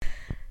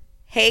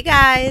Hey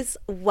guys,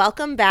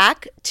 welcome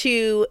back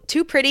to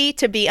Too Pretty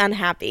to Be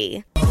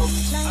Unhappy.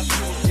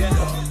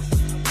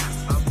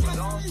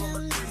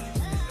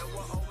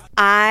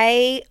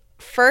 I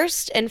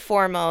first and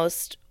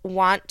foremost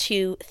want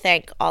to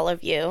thank all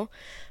of you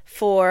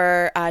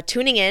for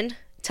tuning in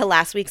to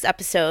last week's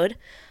episode.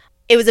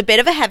 It was a bit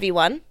of a heavy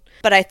one,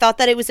 but I thought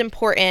that it was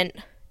important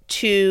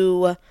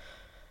to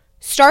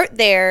start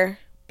there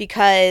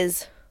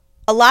because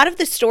a lot of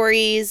the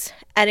stories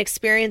and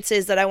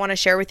experiences that I want to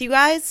share with you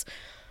guys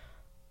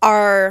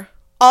are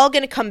all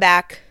going to come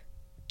back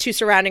to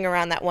surrounding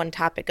around that one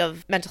topic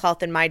of mental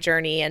health in my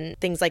journey and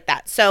things like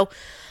that. So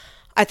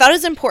I thought it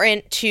was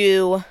important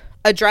to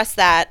address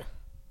that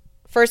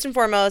first and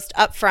foremost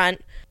up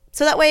front,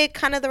 so that way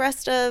kind of the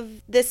rest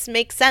of this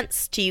makes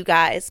sense to you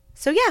guys.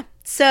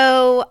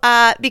 So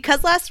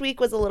because last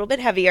week was a little bit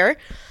heavier,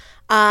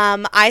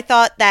 I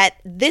thought that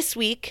this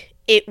week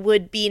it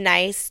would be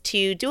nice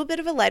to do a bit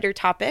of a lighter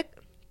topic.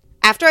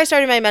 After I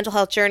started my mental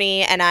health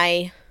journey and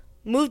I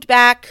moved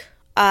back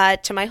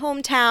to my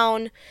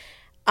hometown,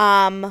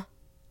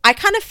 I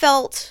kind of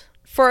felt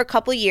for a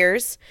couple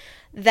years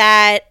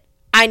that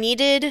I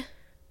needed,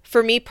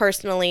 for me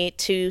personally,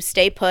 to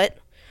stay put,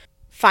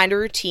 find a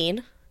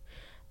routine,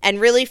 and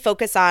really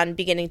focus on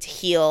beginning to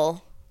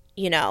heal,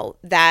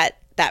 that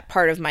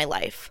part of my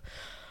life.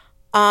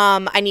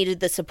 I needed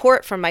the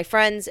support from my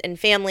friends and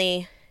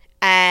family,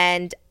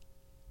 and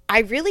I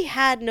really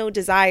had no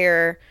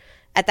desire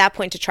at that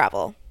point to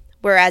travel.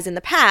 Whereas in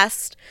the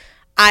past,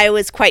 I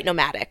was quite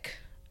nomadic.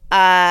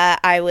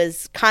 I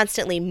was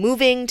constantly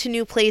moving to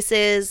new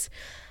places,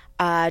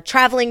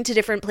 traveling to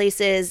different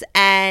places,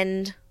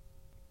 and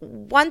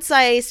once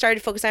I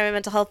started focusing on my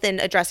mental health and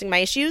addressing my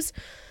issues,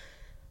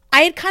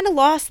 I had kind of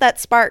lost that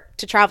spark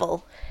to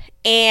travel.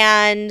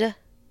 And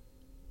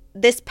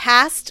this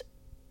past,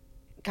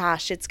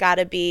 it's got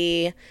to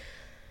be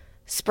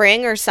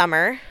spring or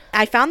summer,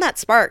 I found that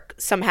spark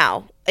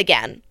somehow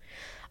again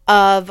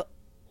of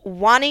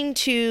wanting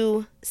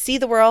to see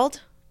the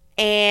world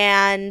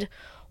and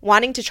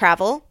wanting to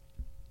travel.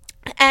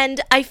 And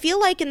I feel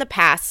like in the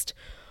past,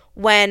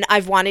 when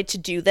I've wanted to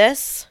do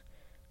this,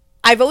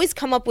 I've always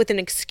come up with an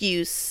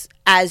excuse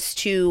as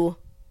to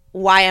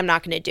why I'm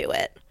not going to do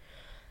it.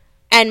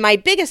 And my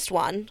biggest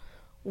one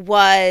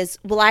was,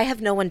 well, I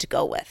have no one to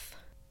go with.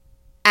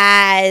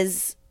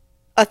 As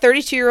a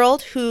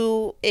 32-year-old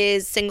who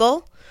is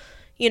single,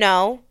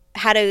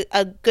 had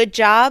a good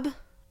job,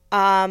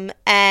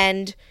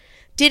 and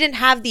didn't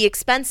have the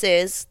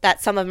expenses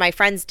that some of my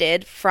friends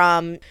did,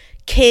 from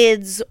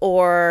kids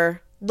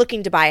or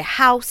looking to buy a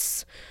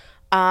house,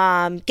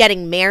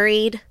 getting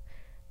married.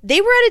 They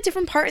were at a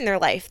different part in their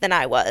life than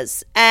I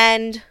was.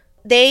 And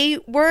they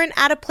weren't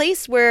at a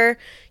place where,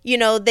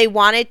 they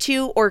wanted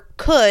to or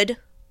could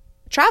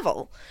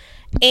travel.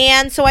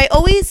 And so I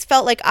always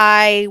felt like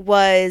I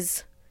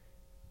was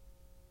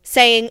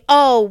saying,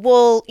 oh,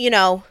 well,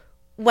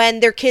 when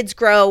their kids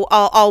grow,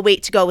 I'll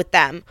wait to go with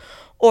them.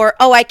 Or,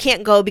 oh, I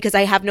can't go because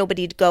I have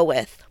nobody to go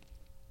with.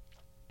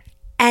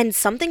 And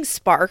something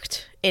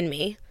sparked in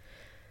me.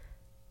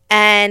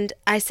 And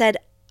I said,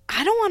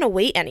 I don't want to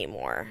wait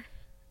anymore.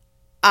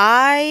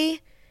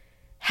 I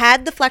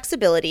had the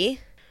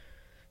flexibility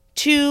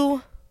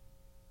to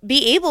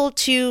be able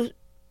to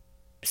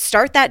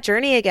start that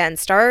journey again,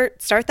 start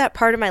that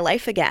part of my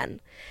life again.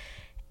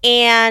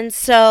 And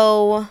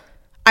so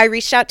I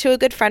reached out to a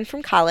good friend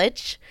from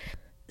college,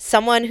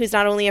 someone who's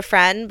not only a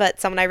friend, but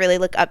someone I really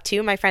look up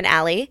to, my friend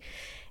Allie,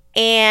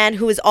 and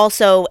who is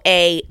also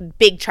a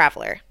big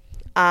traveler.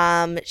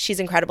 She's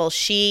incredible.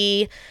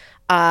 She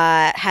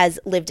has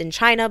lived in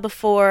China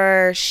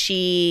before.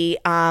 She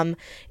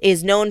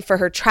is known for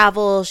her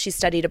travel. She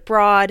studied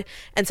abroad.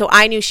 And so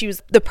I knew she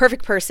was the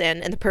perfect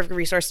person and the perfect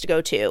resource to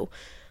go to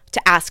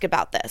ask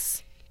about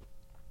this.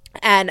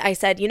 And I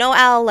said,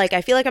 Al,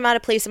 I feel like I'm at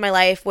a place in my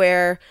life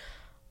where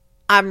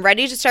I'm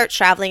ready to start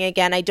traveling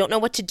again. I don't know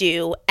what to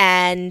do.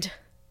 And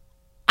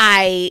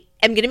I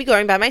am going to be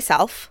going by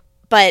myself.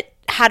 But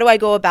how do I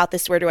go about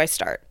this? Where do I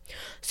start?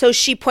 So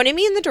she pointed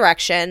me in the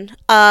direction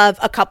of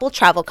a couple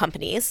travel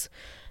companies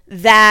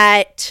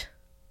that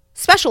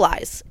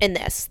specialize in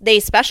this. They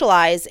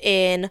specialize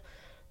in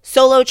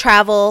solo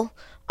travel.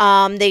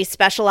 They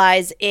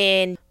specialize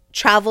in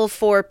travel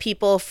for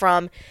people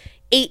from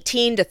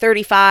 18 to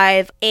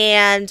 35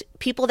 and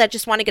people that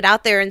just want to get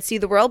out there and see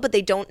the world, but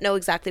they don't know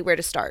exactly where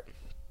to start.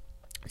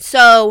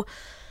 So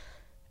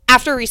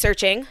after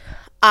researching,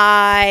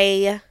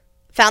 I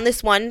found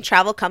this one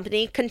travel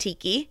company,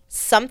 Contiki.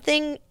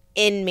 Something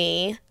in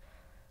me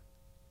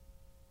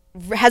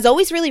has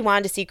always really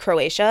wanted to see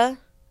Croatia,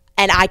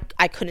 and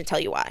I couldn't tell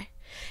you why.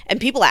 And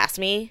people ask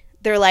me,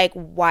 they're like,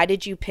 why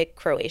did you pick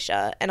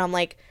Croatia? And I'm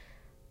like,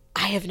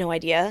 I have no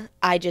idea.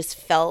 I just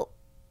felt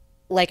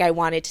like I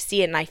wanted to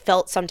see it, and I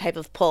felt some type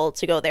of pull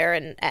to go there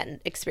and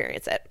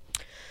experience it.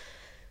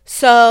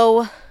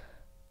 So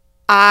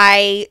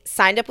I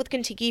signed up with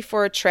Contiki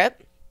for a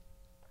trip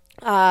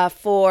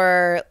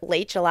for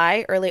late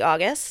July, early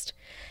August,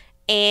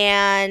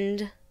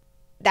 and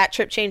that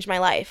trip changed my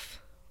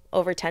life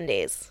over 10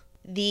 days.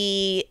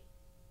 The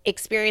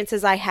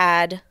experiences I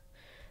had,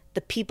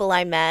 the people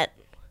I met,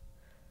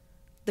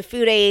 the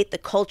food I ate, the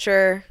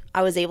culture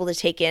I was able to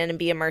take in and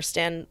be immersed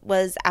in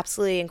was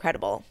absolutely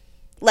incredible.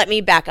 Let me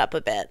back up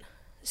a bit.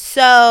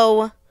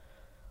 So,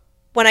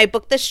 when I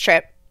booked this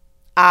trip,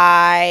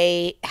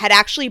 I had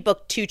actually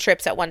booked 2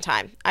 trips at one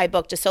time. I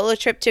booked a solo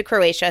trip to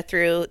Croatia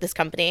through this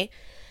company,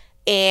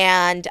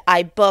 and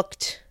I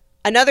booked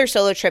another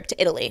solo trip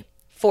to Italy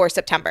for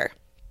September.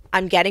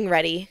 I'm getting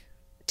ready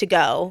to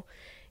go.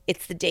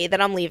 It's the day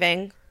that I'm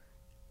leaving,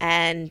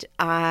 and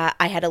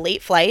I had a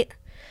late flight,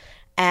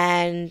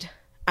 and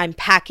I'm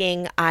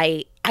packing.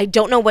 I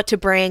don't know what to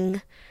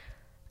bring.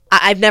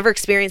 I've never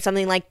experienced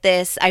something like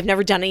this. I've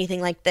never done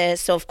anything like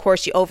this. So, of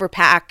course, you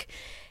overpack.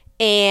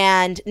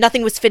 And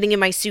nothing was fitting in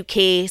my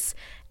suitcase.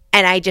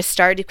 And I just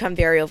started to become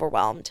very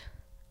overwhelmed.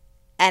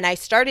 And I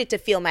started to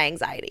feel my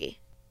anxiety.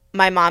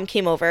 My mom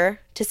came over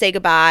to say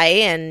goodbye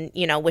and,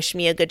 wish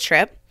me a good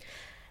trip.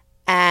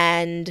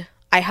 And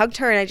I hugged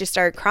her and I just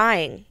started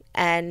crying.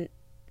 And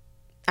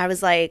she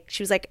was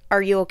like,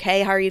 "Are you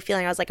okay? How are you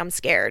feeling?" I was like, "I'm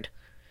scared."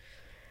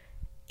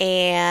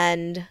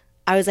 And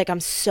I was like, "I'm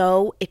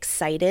so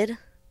excited,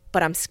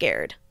 but I'm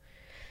scared."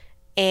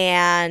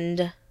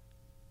 And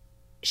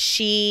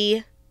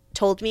she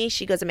told me,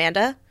 she goes,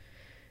 "Amanda,"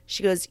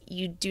 she goes,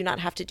 "you do not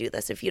have to do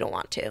this if you don't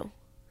want to."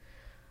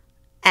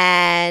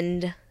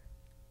 And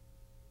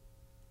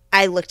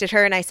I looked at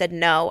her and I said,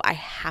 "No, I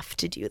have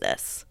to do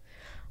this.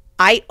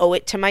 I owe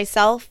it to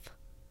myself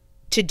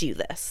to do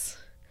this.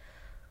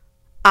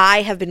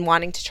 I have been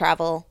wanting to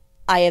travel.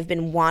 I have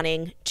been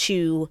wanting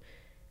to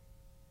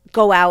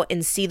go out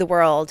and see the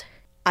world.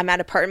 I'm at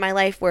a part in my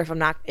life where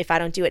if I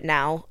don't do it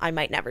now, I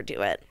might never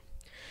do it."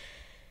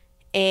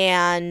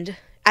 And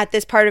at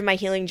this part of my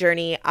healing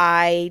journey,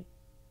 I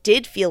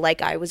did feel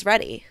like I was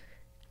ready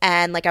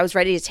and like I was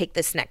ready to take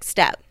this next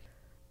step.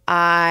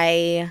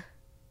 I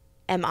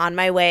am on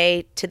my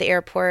way to the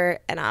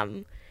airport and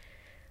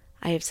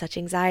I have such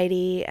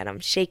anxiety and I'm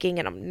shaking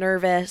and I'm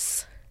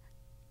nervous,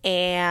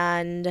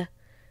 and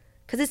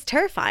because it's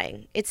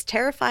terrifying. It's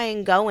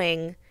terrifying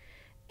going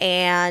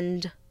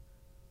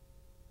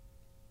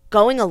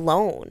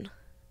alone.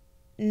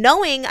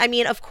 Knowing,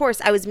 of course,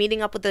 I was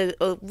meeting up with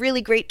a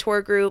really great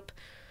tour group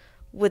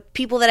with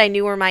people that I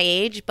knew were my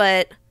age,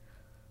 but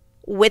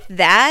with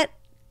that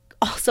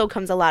also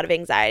comes a lot of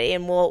anxiety,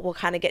 and we'll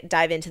kind of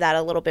dive into that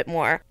a little bit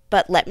more.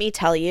 But let me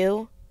tell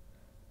you,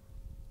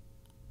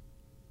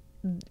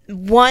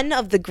 one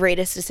of the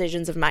greatest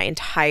decisions of my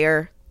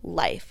entire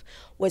life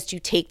was to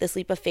take this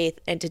leap of faith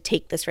and to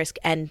take this risk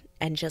and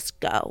just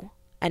go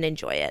and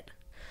enjoy it.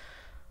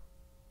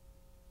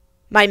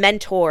 My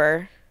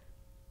mentor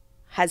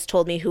has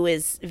told me, who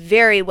is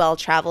very well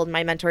traveled,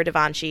 my mentor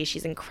Devanshi,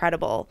 she's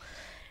incredible.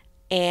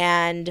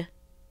 And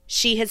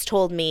she has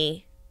told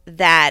me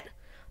that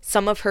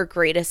some of her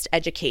greatest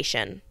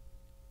education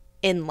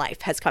in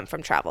life has come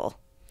from travel.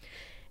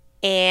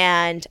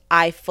 And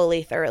I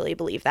fully, thoroughly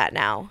believe that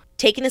now.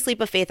 Taking this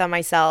leap of faith on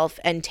myself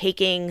and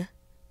taking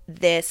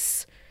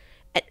this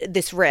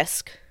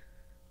risk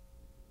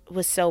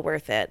was so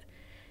worth it.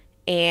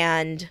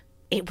 And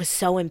it was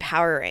so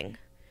empowering.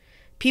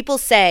 People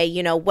say,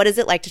 what is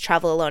it like to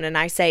travel alone? And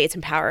I say it's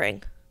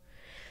empowering.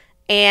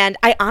 And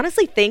I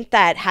honestly think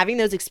that having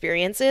those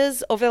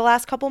experiences over the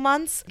last couple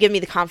months give me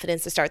the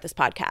confidence to start this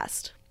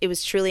podcast. It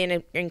was truly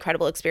an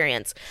incredible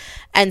experience.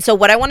 And so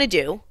what I want to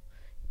do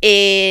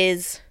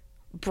is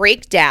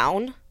break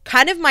down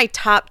kind of my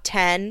top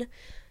 10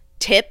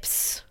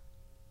 tips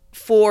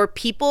for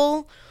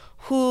people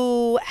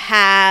who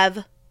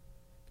have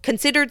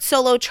considered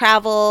solo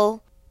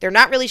travel. They're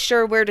not really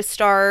sure where to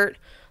start.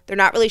 They're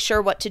not really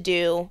sure what to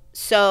do.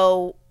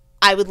 So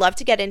I would love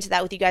to get into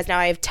that with you guys now.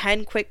 I have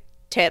 10 quick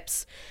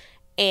tips,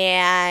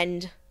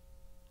 and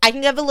I can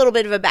give a little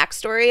bit of a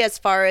backstory as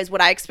far as what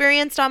I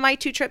experienced on my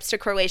 2 trips to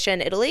Croatia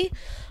and Italy,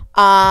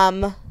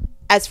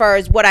 as far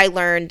as what I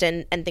learned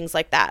and things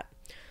like that.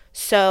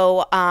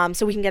 So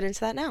we can get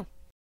into that now.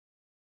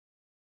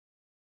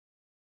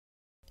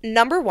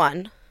 Number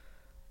 1,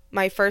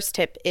 my first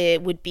tip,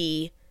 it would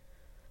be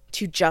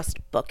to just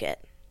book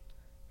it.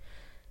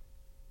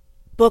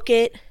 Book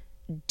it,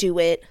 do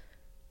it,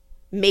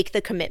 make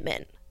the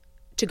commitment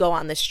to go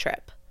on this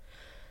trip.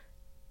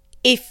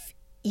 If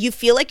you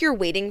feel like you're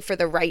waiting for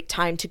the right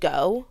time to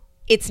go,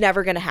 it's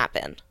never going to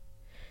happen.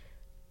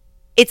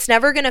 It's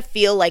never going to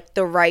feel like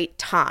the right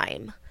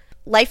time.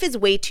 Life is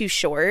way too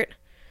short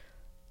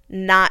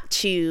not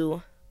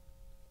to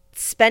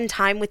spend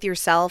time with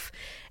yourself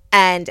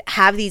and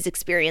have these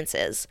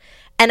experiences.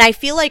 And I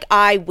feel like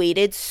I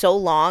waited so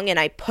long and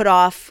I put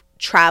off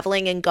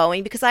traveling and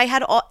going because I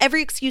had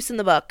every excuse in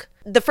the book.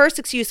 The first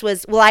excuse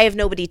was, well, I have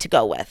nobody to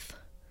go with.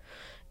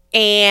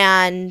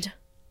 And,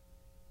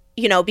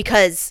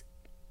 because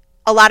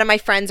a lot of my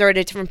friends are at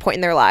a different point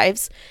in their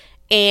lives.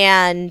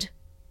 And,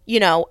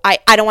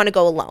 I don't want to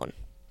go alone.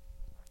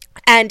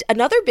 And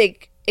another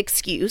big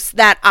excuse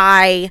that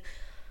I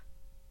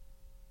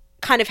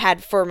kind of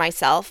had for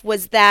myself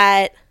was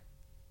that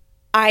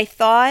I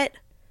thought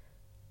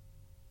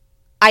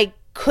I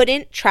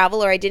couldn't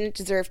travel or I didn't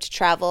deserve to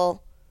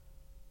travel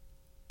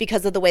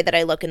because of the way that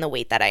I look and the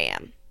weight that I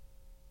am.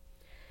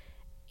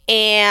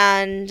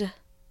 And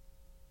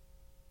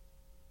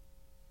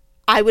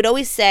I would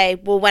always say,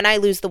 well, when I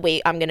lose the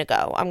weight, I'm going to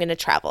go. I'm going to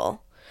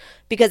travel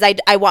because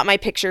I want my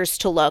pictures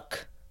to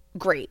look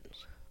great.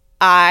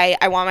 I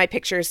want my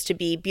pictures to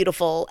be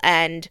beautiful,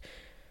 and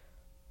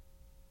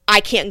I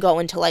can't go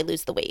until I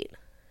lose the weight.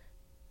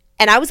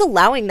 And I was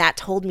allowing that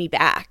to hold me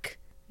back.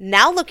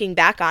 Now looking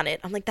back on it,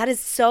 I'm like, that is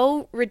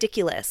so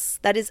ridiculous.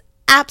 That is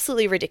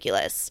absolutely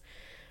ridiculous.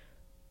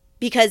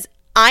 Because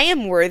I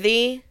am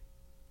worthy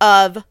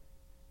of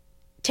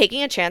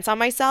taking a chance on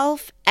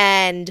myself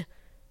and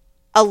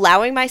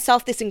allowing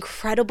myself this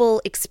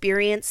incredible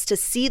experience to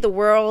see the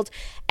world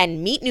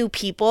and meet new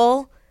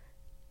people.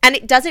 And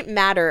it doesn't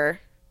matter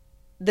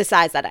the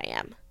size that I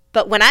am.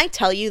 But when I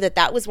tell you that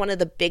that was one of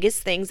the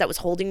biggest things that was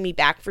holding me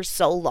back for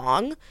so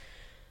long,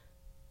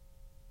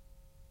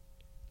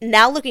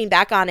 now looking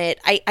back on it,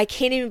 I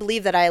can't even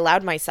believe that I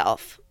allowed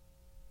myself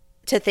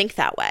to think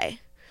that way.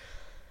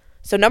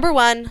 So number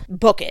one,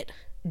 book it.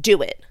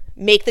 Do it.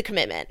 Make the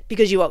commitment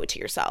because you owe it to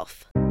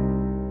yourself.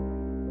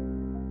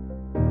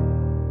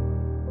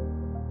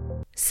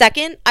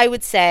 Second, I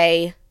would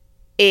say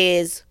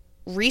is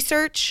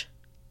research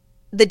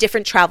the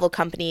different travel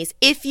companies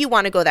if you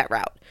want to go that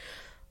route.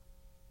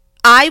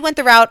 I went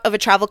the route of a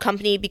travel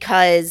company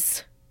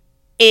because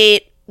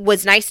it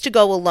was nice to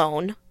go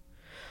alone,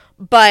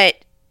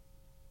 but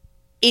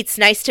it's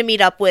nice to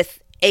meet up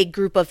with a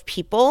group of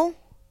people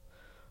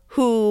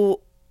who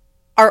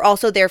are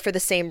also there for the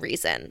same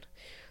reason.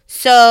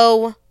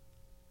 So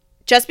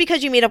just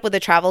because you meet up with a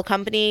travel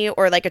company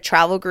or like a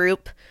travel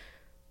group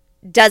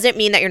doesn't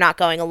mean that you're not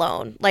going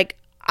alone. Like,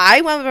 I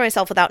went by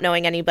myself without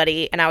knowing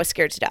anybody and I was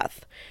scared to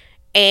death.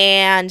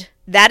 And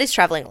that is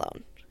traveling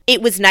alone.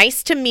 It was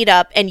nice to meet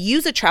up and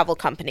use a travel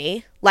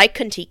company like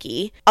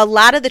Contiki. A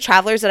lot of the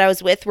travelers that I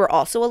was with were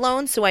also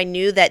alone, so I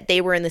knew that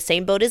they were in the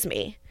same boat as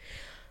me.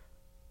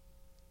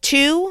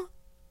 Two,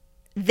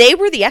 they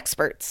were the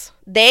experts.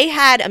 They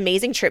had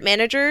amazing trip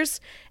managers,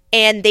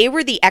 and they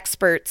were the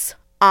experts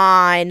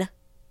on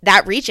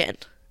that region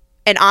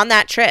and on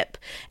that trip,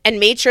 and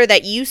made sure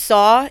that you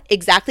saw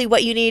exactly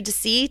what you needed to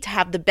see to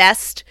have the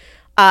best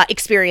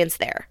experience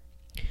there.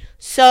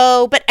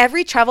 So, but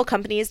every travel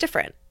company is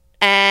different,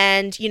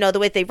 and you know, the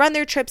way they run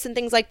their trips and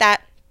things like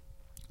that.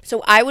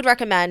 So I would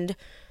recommend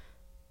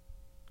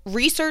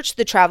research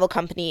the travel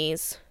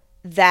companies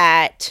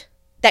that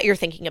you're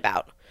thinking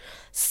about.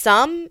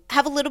 Some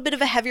have a little bit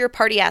of a heavier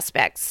party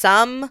aspect.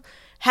 Some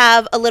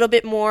have a little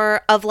bit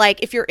more of,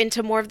 like, if you're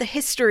into more of the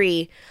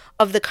history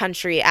of the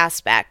country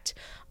aspect.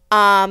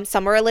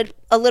 Some are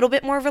a little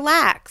bit more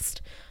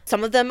relaxed.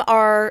 Some of them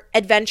are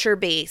adventure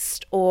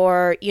based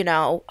or, you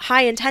know,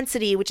 high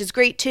intensity, which is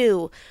great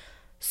too.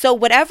 So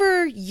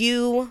whatever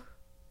you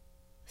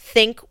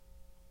think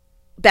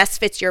best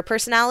fits your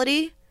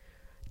personality,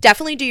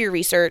 definitely do your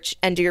research,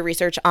 and do your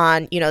research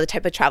on, you know, the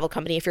type of travel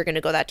company, if you're going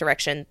to go that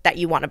direction, that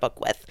you want to book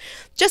with,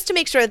 just to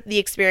make sure that the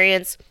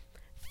experience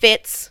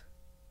fits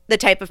the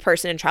type of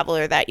person and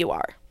traveler that you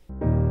are.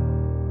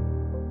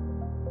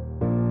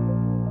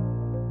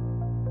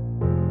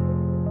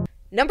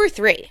 Number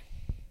 3,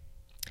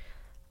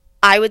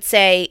 I would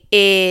say,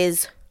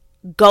 is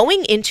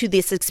going into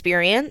this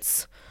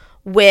experience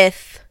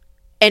with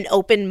an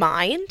open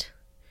mind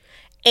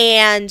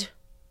and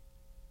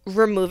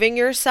removing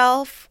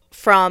yourself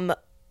from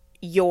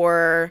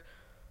your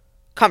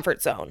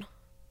comfort zone.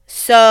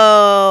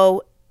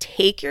 So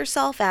take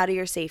yourself out of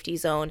your safety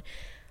zone,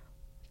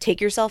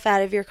 take yourself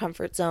out of your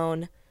comfort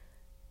zone,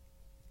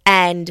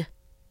 and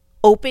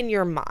open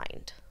your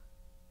mind.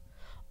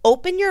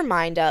 Open your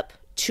mind up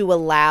to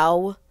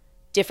allow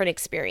different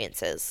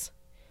experiences.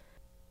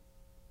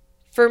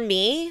 For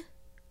me,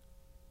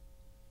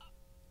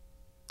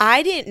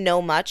 I didn't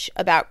know much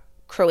about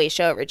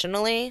Croatia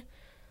originally,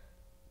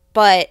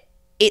 but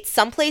it's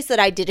someplace that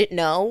I didn't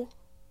know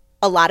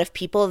a lot of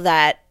people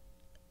that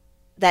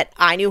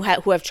I knew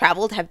who have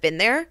traveled have been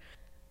there.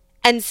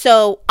 And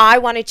so I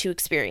wanted to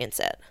experience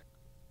it.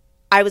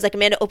 I was like,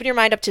 Amanda, open your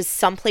mind up to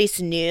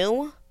someplace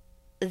new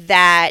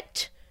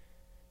that,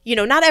 you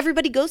know, not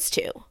everybody goes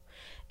to.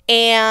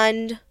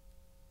 And,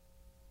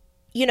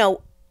 you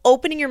know,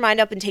 opening your mind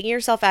up and taking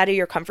yourself out of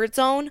your comfort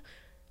zone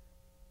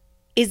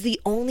is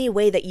the only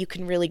way that you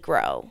can really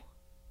grow.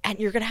 And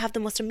you're going to have the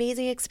most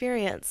amazing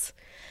experience.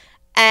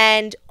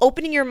 And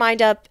opening your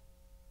mind up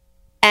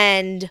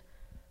and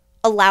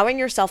allowing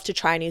yourself to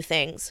try new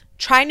things,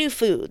 try new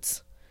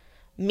foods,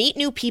 meet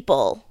new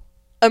people,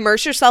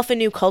 immerse yourself in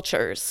new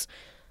cultures.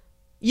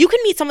 You can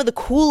meet some of the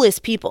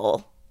coolest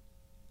people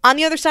on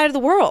the other side of the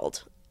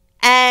world.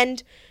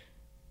 And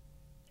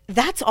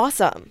that's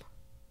awesome.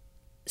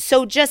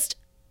 So just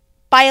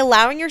by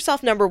allowing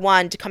yourself, number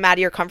one, to come out of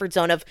your comfort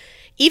zone of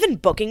even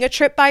booking a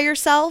trip by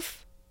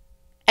yourself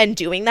and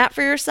doing that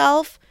for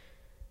yourself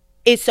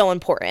is so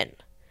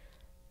important.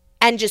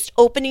 And just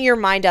opening your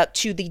mind up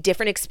to the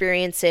different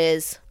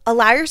experiences.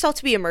 Allow yourself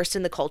to be immersed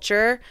in the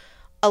culture.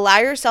 Allow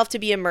yourself to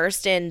be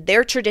immersed in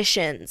their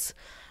traditions.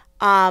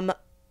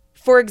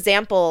 For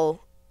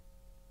example,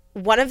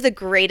 one of the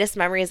greatest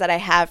memories that I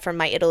have from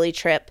my Italy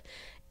trip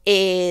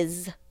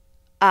is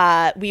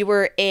we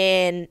were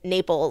in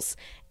Naples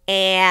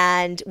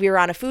and we were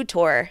on a food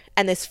tour,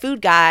 and this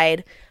food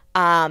guide,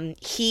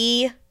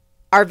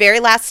 our very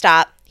last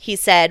stop, he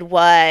said,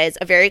 was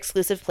a very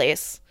exclusive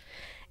place,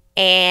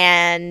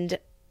 and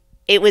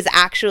it was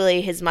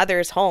actually his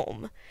mother's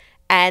home.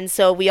 And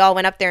so we all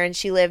went up there, and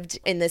she lived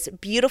in this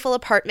beautiful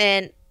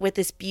apartment with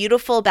this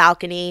beautiful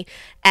balcony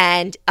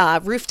and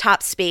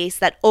rooftop space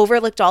that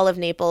overlooked all of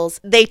Naples.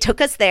 They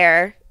took us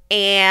there,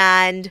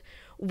 and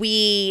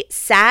we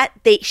sat.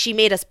 She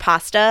made us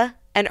pasta,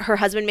 and her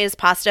husband made us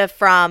pasta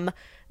from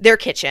their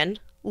kitchen.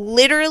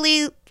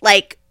 Literally,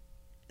 like,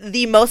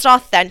 the most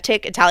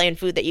authentic Italian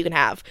food that you can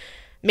have,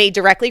 made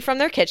directly from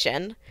their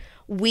kitchen.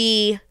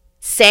 We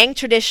sang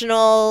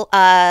traditional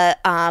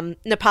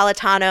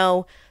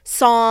Napolitano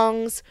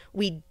songs.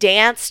 We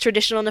danced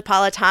traditional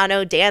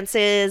Napolitano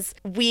dances.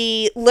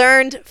 We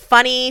learned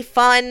fun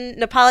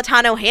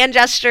Napolitano hand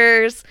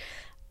gestures.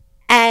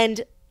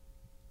 And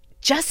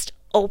just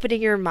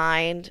opening your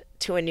mind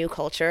to a new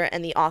culture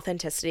and the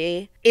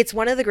authenticity, it's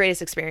one of the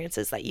greatest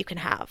experiences that you can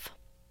have.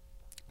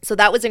 So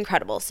that was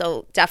incredible.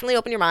 So definitely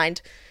open your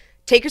mind.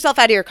 Take yourself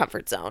out of your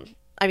comfort zone.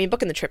 I mean,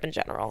 booking the trip in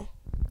general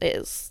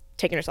is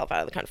taking yourself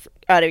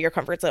out of your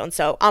comfort zone.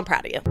 So I'm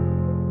proud of you.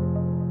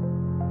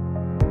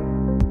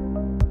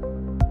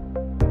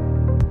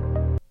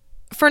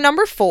 For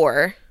number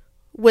 4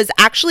 was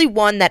actually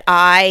one that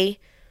I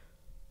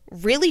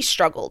really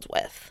struggled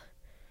with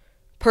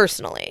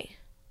personally.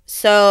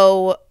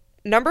 So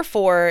number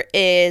 4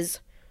 is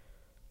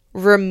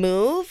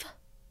remove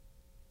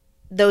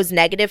those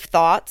negative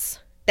thoughts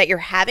that you're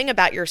having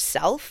about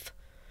yourself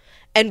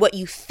and what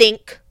you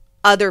think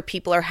other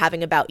people are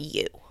having about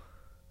you.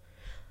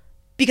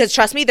 Because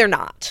trust me, they're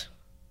not.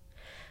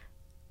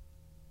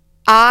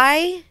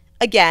 I,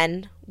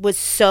 again, was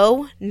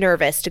so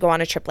nervous to go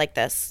on a trip like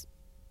this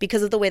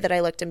because of the way that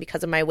I looked and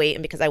because of my weight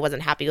and because I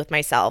wasn't happy with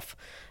myself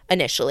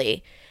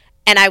initially.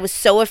 And I was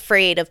so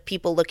afraid of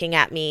people looking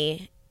at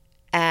me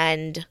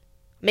and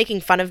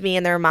making fun of me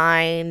in their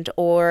mind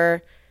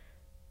or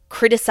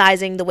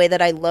criticizing the way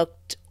that I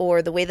looked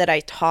or the way that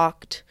I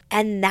talked.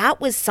 And that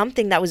was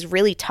something that was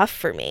really tough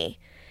for me.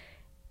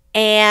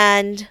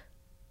 And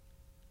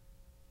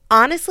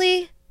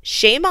honestly,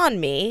 shame on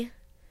me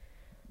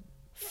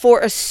for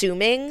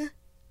assuming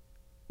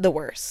the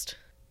worst.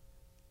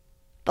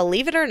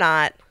 Believe it or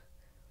not,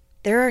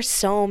 there are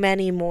so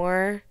many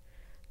more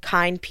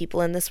kind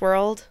people in this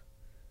world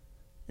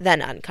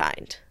than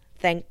unkind.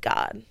 Thank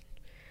God.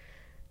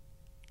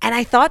 And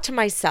I thought to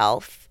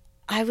myself,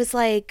 I was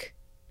like,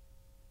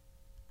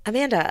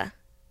 Amanda,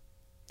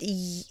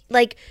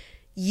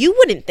 you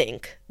wouldn't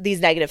think these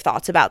negative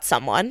thoughts about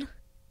someone.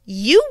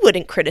 You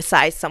wouldn't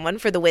criticize someone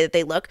for the way that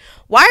they look.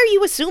 Why are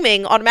you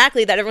assuming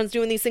automatically that everyone's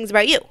doing these things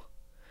about you?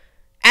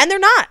 And they're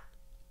not.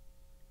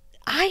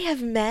 I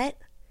have met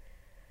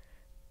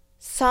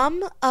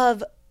some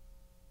of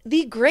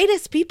the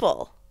greatest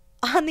people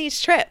on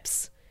these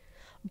trips,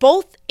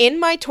 both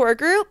in my tour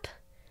group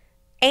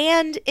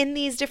and in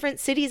these different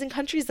cities and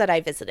countries that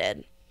I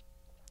visited.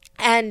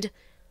 And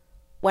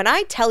when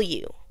I tell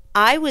you,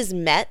 I was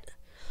met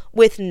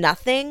with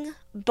nothing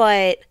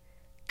but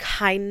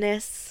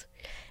kindness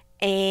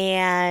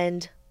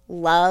and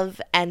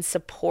love and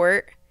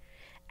support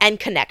and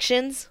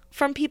connections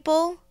from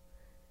people,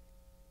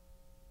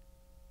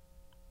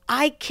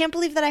 I can't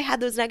believe that I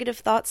had those negative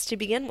thoughts to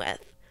begin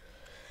with.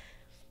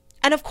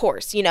 And of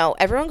course,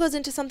 everyone goes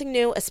into something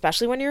new,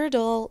 especially when you're an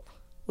adult.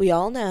 We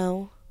all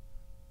know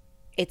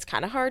it's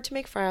kind of hard to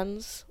make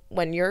friends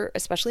when you're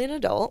especially an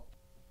adult.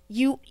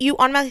 You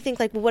automatically think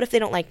like, well, what if they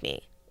don't like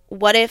me?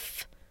 What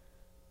if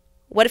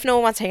no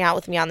one wants to hang out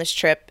with me on this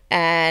trip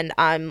and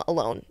I'm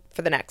alone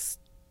for the next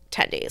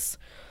 10 days?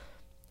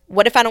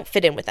 What if I don't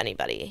fit in with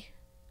anybody?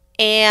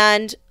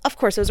 And of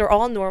course, those are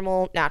all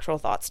normal, natural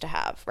thoughts to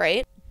have,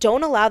 right?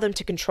 Don't allow them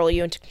to control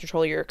you and to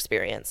control your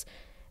experience.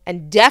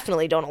 And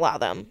definitely don't allow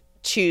them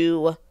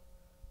to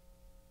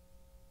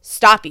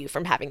stop you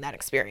from having that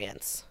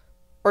experience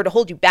or to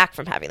hold you back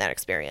from having that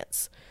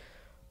experience.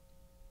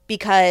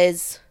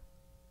 Because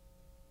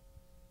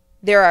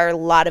there are a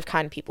lot of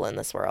kind people in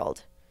this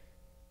world.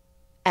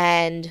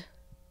 And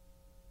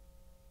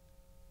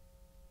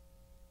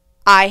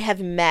I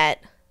have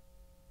met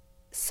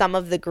some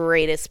of the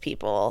greatest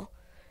people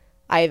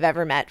I have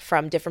ever met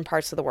from different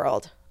parts of the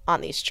world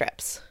on these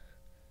trips.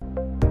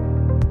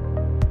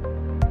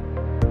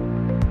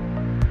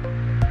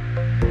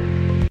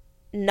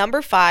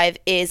 Number 5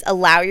 is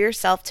allow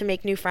yourself to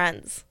make new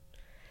friends.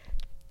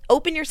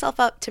 Open yourself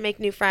up to make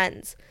new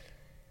friends.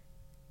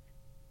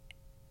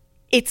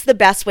 It's the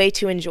best way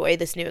to enjoy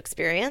this new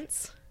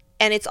experience.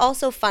 And it's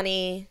also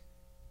funny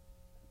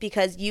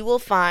because you will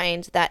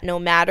find that no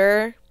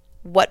matter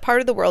what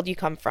part of the world you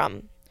come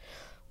from,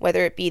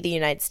 whether it be the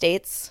United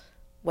States,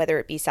 whether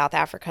it be South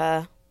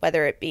Africa,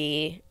 whether it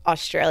be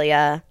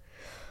Australia,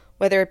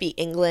 whether it be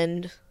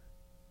England,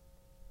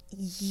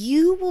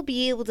 you will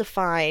be able to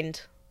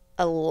find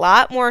a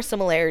lot more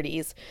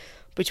similarities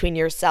between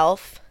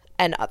yourself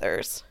and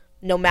others,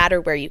 no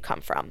matter where you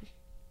come from.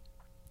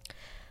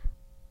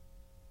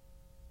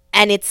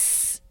 And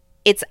it's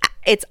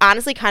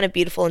honestly kind of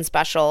beautiful and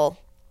special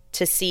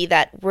to see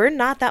that we're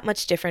not that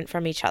much different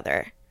from each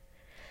other.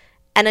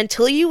 And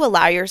until you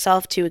allow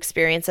yourself to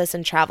experience this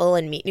and travel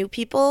and meet new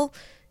people,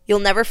 you'll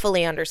never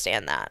fully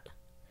understand that.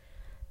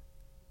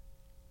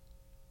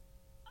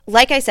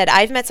 Like I said,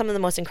 I've met some of the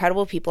most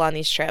incredible people on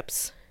these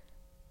trips.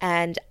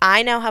 And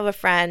I now have a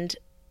friend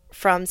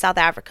from South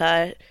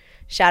Africa.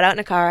 Shout out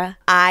Nakara.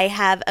 I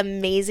have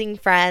amazing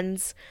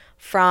friends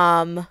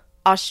from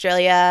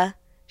Australia.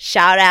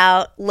 Shout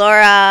out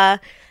Laura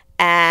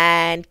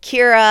and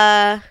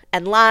Kira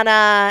and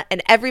Lana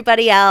and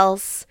everybody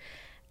else.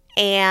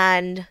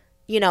 And,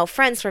 you know,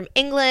 friends from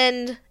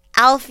England.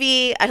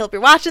 Alfie, I hope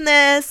you're watching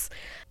this.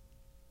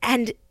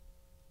 And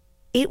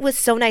it was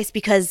so nice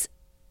because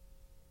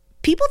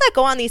people that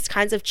go on these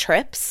kinds of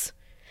trips,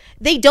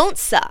 they don't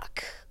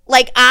suck.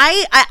 Like,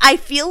 I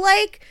feel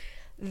like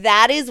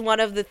that is one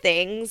of the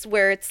things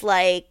where it's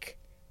like,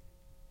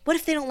 what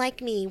if they don't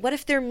like me? What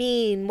if they're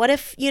mean? What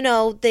if, you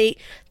know, they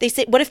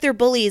say, what if they're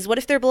bullies? What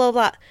if they're blah,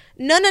 blah, blah?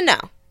 No.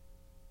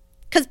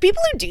 Because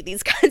people who do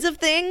these kinds of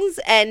things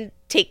and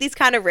take these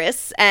kind of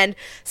risks and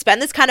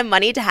spend this kind of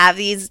money to have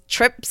these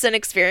trips and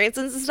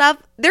experiences and stuff,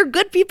 they're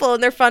good people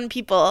and they're fun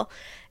people.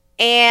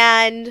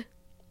 And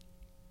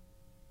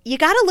you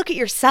got to look at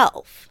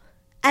yourself.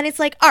 And it's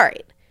like, all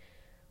right,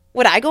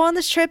 would I go on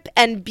this trip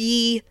and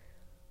be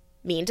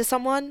mean to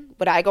someone?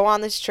 Would I go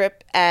on this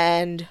trip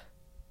and,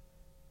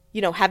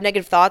 you know, have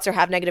negative thoughts or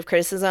have negative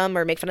criticism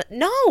or make fun of?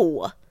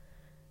 No.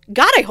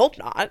 God, I hope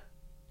not.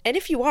 And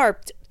if you are,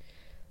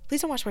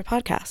 please don't watch my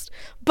podcast.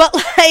 But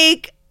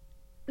like,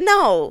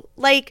 no,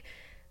 like,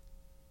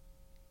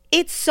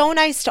 it's so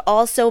nice to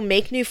also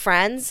make new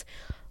friends,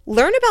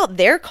 learn about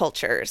their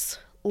cultures,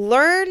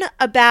 learn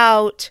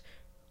about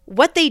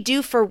what they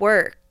do for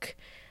work,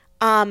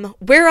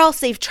 where else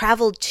they've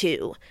traveled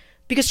to.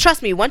 Because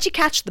trust me, once you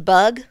catch the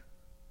bug,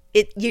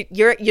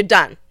 you're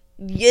done.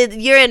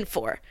 You're in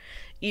for.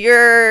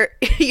 You're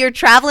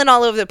traveling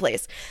all over the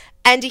place.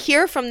 And to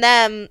hear from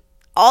them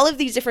all of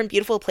these different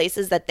beautiful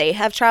places that they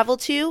have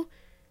traveled to,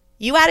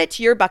 you add it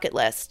to your bucket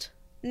list.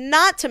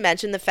 Not to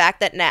mention the fact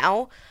that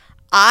now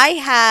I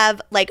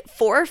have like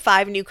 4 or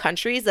 5 new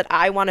countries that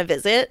I want to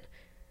visit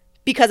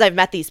because I've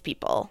met these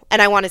people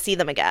and I want to see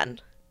them again.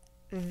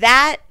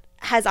 That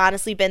has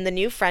honestly been the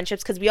new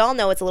friendships, because we all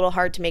know it's a little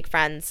hard to make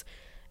friends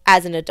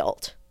as an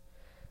adult.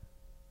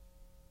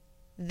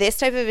 This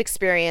type of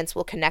experience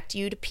will connect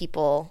you to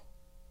people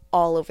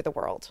all over the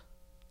world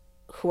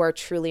who are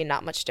truly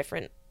not much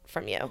different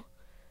from you.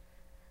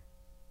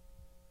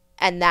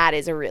 And that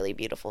is a really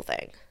beautiful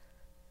thing.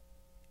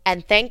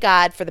 And thank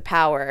God for the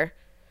power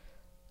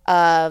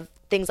of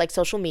things like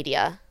social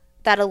media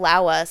that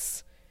allow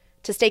us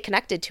to stay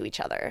connected to each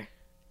other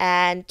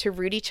and to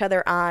root each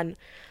other on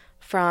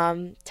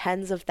from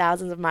tens of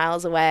thousands of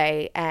miles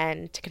away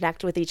and to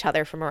connect with each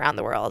other from around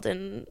the world.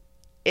 And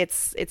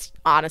it's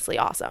honestly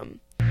awesome.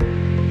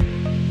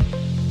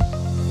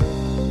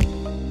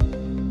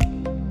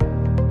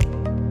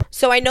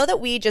 So I know that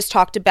we just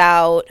talked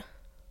about,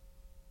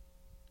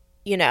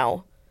 you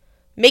know,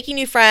 making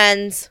new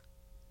friends,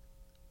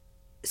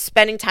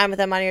 spending time with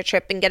them on your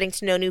trip and getting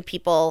to know new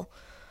people.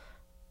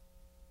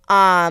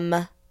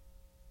 But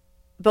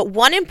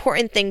one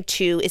important thing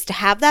too is to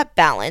have that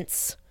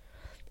balance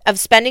of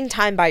spending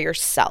time by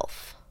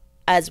yourself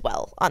as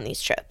well on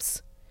these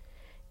trips.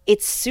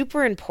 It's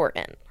super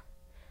important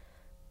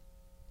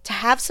to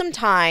have some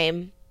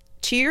time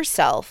to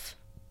yourself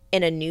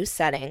in a new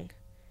setting,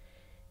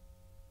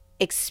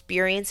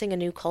 experiencing a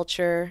new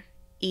culture,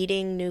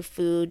 eating new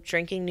food,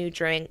 drinking new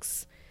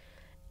drinks,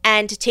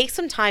 and to take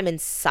some time in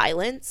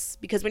silence,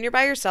 because when you're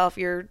by yourself,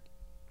 you're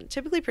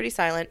typically pretty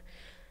silent,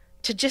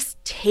 to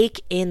just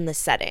take in the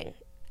setting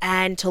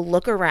and to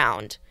look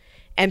around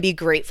and be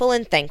grateful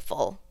and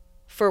thankful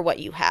for what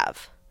you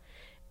have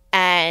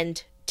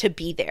and to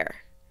be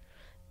there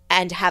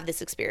and to have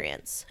this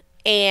experience.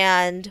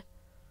 And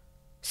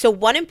so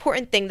one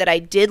important thing that I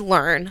did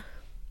learn,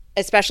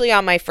 especially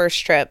on my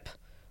first trip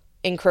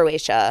in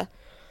Croatia,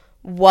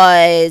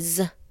 was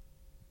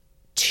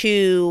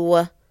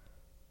to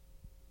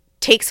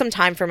take some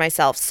time for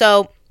myself.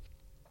 So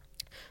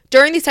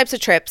during these types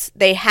of trips,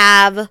 they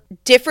have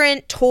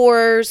different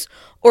tours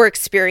or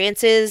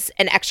experiences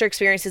and extra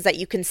experiences that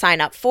you can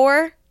sign up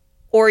for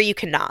or you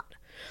cannot.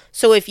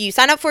 So if you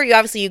sign up for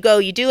it, you go,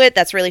 you do it.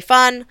 That's really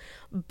fun.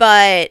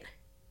 But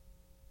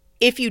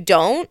if you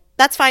don't,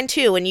 that's fine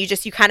too. And you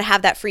kind of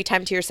have that free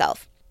time to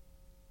yourself.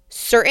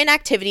 Certain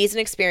activities and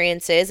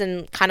experiences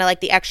and kind of like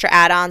the extra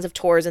add-ons of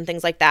tours and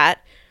things like that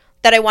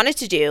I wanted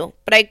to do,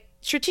 but I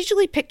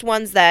strategically picked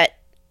ones that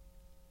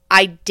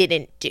I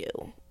didn't do,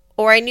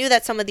 or I knew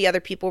that some of the other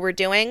people were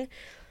doing,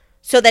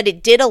 so that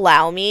it did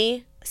allow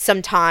me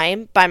some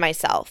time by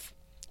myself.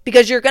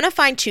 Because you're going to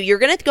find too, you're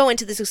going to go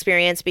into this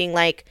experience being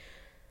like,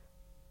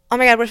 oh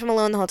my God, what if I'm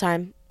alone the whole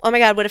time? Oh my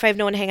God, what if I have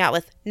no one to hang out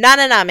with? Nah,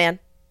 man.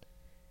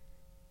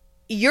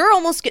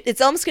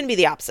 It's almost going to be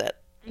the opposite.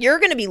 You're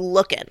going to be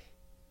looking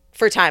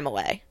for time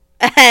away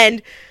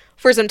and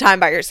for some time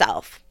by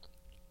yourself.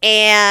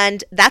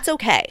 And that's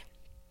okay.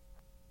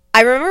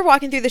 I remember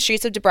walking through the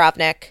streets of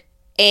Dubrovnik,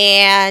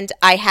 and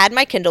I had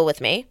my Kindle with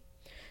me,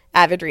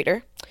 avid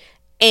reader,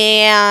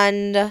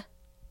 and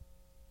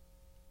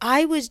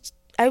I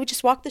would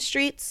just walk the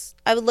streets.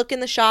 I would look in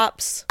the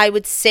shops. I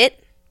would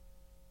sit,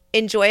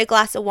 enjoy a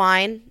glass of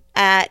wine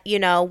at,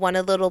 one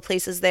of the little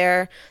places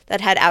there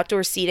that had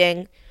outdoor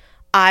seating.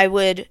 I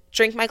would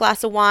drink my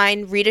glass of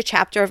wine, read a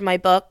chapter of my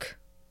book,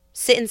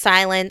 sit in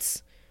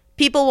silence,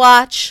 people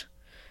watch,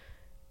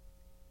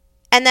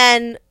 and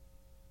then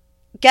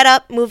get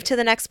up, move to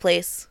the next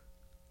place.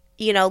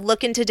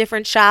 Look into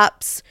different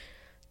shops,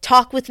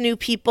 talk with new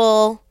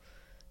people,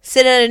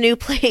 sit at a new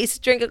place,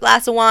 drink a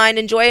glass of wine,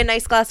 enjoy a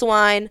nice glass of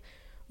wine,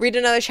 read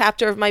another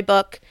chapter of my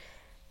book.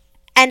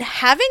 And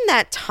having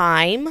that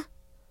time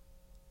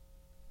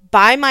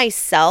by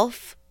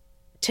myself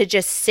to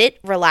just sit,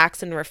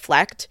 relax, and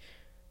reflect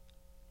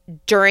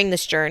during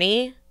this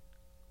journey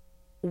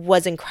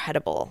was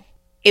incredible.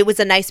 It was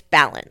a nice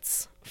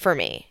balance for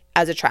me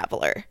as a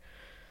traveler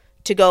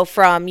to go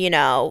from,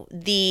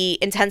 the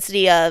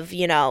intensity of,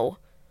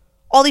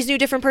 all these new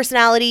different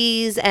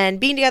personalities and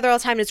being together all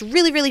the time. And it's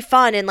really, really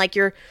fun. And like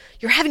you're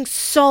having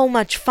so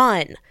much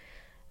fun.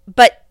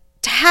 But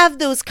to have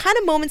those kind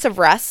of moments of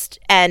rest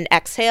and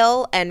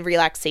exhale and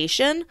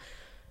relaxation,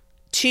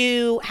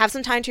 to have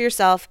some time to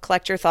yourself,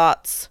 collect your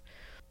thoughts.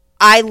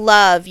 I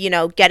love,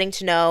 getting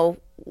to know,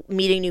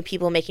 meeting new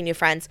people, making new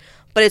friends.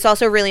 But it's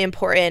also really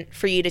important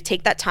for you to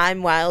take that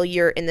time while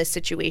you're in this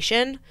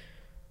situation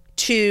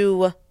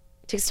to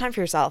take some time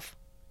for yourself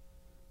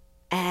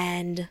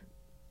and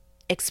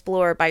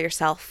explore by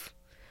yourself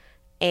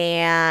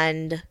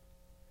and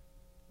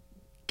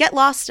get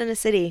lost in a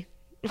city.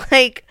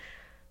 Like,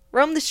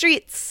 roam the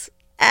streets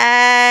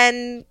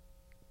and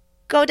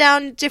go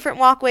down different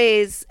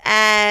walkways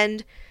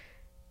and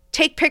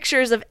take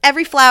pictures of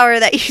every flower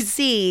that you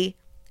see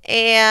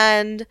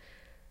and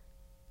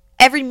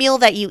every meal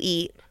that you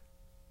eat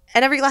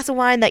and every glass of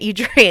wine that you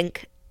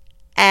drink,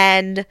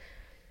 and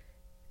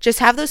just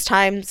have those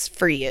times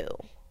for you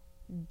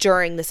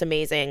during this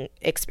amazing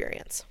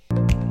experience.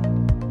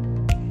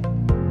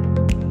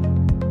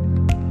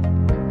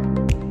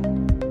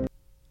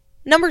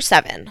 Number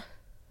 7,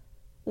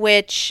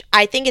 which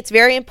I think it's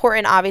very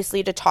important,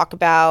 obviously, to talk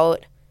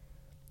about,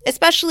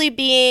 especially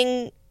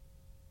being,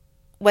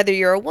 whether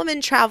you're a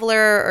woman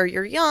traveler or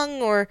you're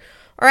young or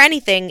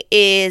anything,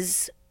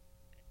 is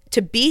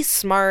to be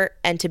smart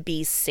and to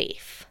be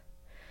safe.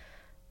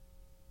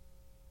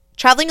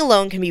 Traveling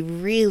alone can be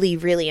really,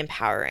 really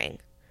empowering,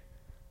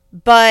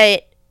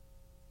 but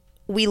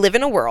we live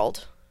in a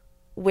world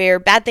where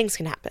bad things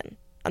can happen,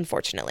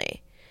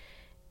 unfortunately.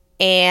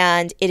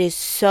 And it is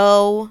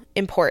so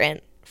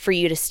important for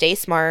you to stay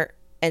smart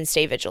and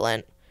stay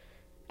vigilant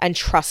and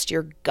trust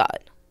your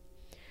gut.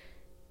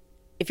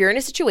 If you're in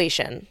a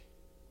situation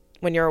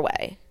when you're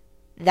away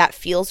that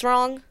feels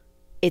wrong,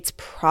 it's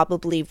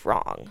probably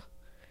wrong.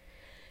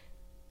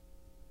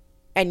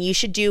 And you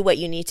should do what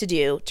you need to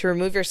do to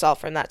remove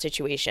yourself from that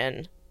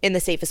situation in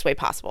the safest way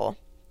possible.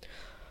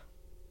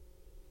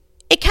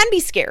 It can be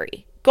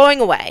scary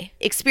going away,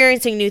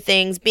 experiencing new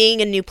things, being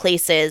in new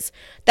places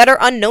that are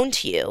unknown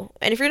to you.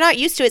 And if you're not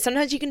used to it,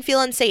 sometimes you can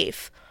feel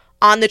unsafe.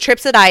 On the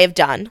trips that I have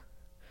done,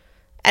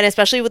 and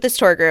especially with this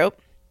tour group,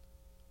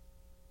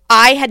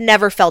 I had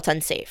never felt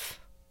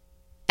unsafe.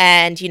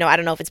 And, I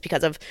don't know if it's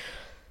because of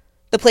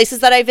the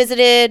places that I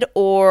visited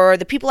or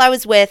the people I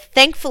was with.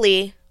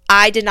 Thankfully,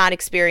 I did not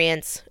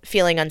experience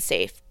feeling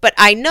unsafe. But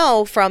I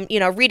know from,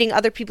 reading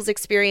other people's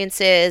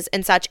experiences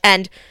and such,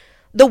 and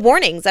the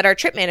warnings that our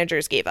trip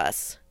managers gave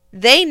us.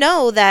 They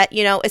know that,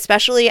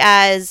 especially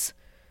as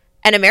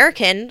an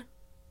American,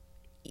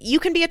 you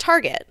can be a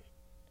target.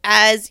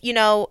 As,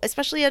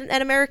 especially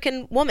an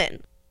American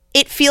woman.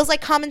 It feels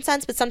like common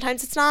sense, but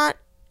sometimes it's not.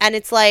 And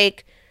it's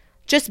like,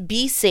 just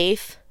be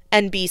safe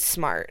and be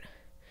smart.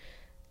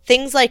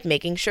 Things like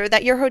making sure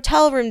that your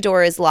hotel room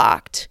door is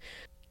locked.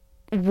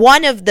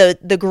 One of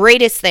the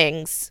greatest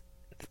things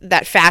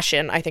that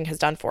fashion, I think, has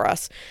done for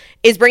us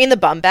is bringing the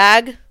bum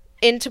bag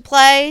into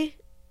play,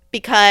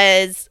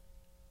 because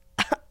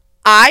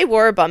I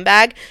wore a bum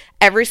bag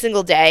every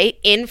single day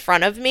in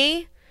front of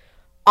me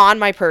on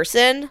my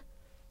person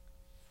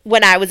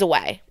when I was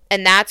away.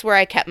 And that's where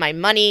I kept my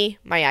money,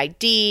 my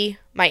ID,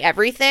 my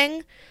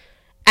everything.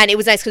 And it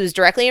was nice because it was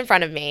directly in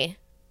front of me.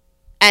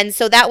 And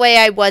so that way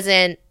I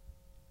wasn't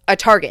a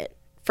target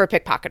for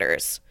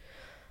pickpocketers.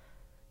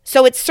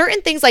 So it's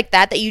certain things like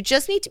that you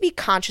just need to be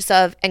conscious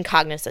of and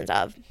cognizant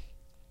of.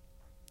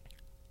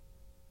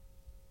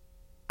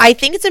 I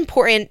think it's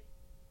important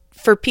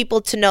for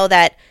people to know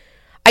that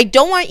I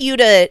don't want you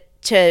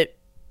to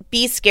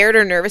be scared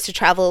or nervous to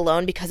travel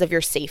alone because of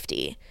your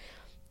safety.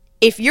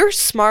 If you're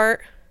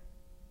smart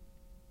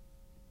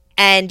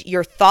and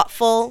you're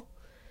thoughtful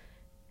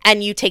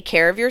and you take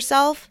care of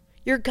yourself,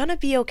 you're gonna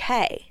be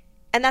okay.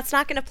 And that's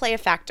not gonna play a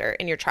factor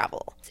in your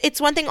travel. It's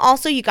one thing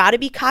also you gotta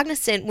be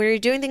cognizant when you're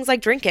doing things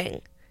like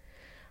drinking.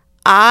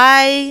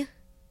 I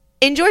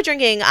enjoy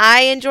drinking.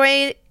 I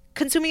enjoy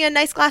consuming a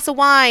nice glass of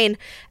wine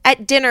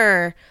at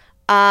dinner.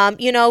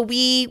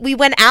 We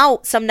went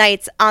out some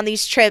nights on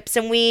these trips,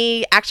 and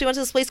we actually went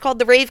to this place called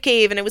the Rave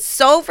Cave, and it was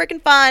so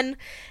freaking fun.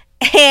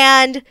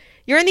 And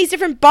you're in these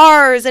different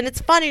bars, and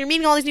it's fun, and you're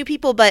meeting all these new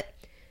people, but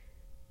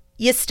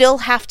you still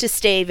have to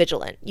stay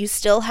vigilant. You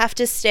still have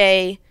to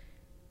stay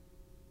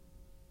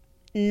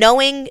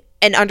knowing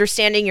and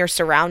understanding your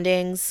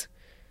surroundings,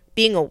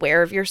 being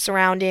aware of your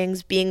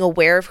surroundings, being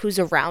aware of who's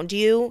around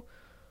you,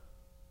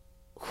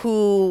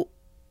 who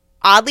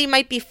oddly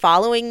might be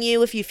following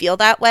you if you feel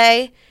that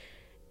way.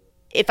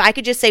 If I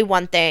could just say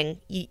one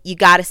thing, you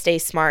got to stay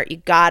smart. You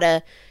got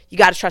to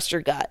trust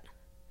your gut.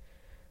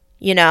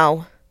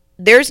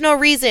 There's no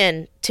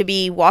reason to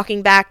be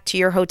walking back to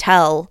your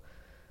hotel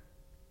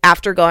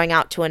after going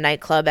out to a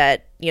nightclub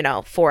at,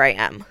 4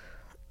 a.m.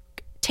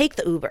 Take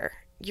the Uber.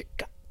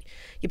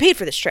 You paid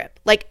for this trip.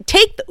 Like,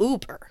 take the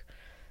Uber.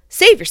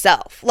 Save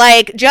yourself.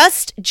 Like,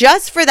 just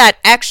for that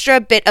extra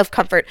bit of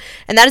comfort.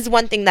 And that is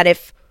one thing that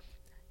if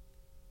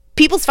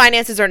people's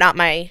finances are not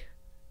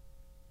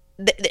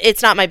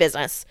it's not my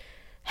business.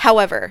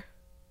 However,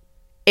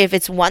 if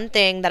it's one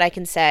thing that I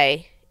can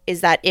say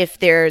is that if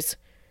there's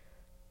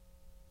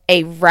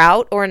a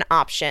route or an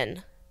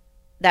option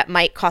that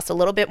might cost a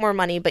little bit more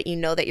money, but you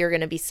know that you're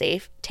going to be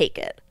safe, take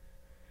it.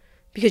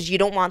 Because you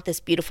don't want this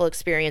beautiful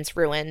experience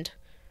ruined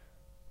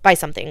by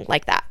something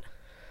like that.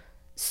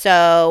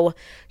 So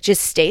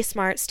just stay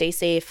smart, stay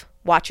safe,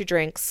 watch your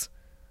drinks.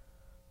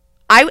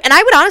 I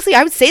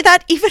would say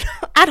that even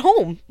at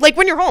home, like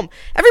when you're home,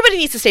 everybody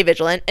needs to stay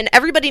vigilant and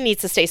everybody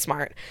needs to stay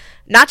smart,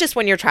 not just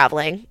when you're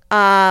traveling.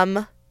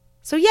 So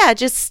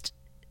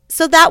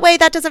that way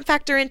that doesn't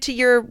factor into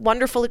your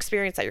wonderful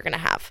experience that you're going to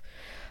have.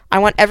 I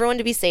want everyone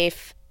to be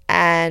safe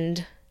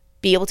and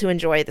be able to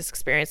enjoy this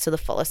experience to the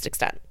fullest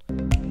extent.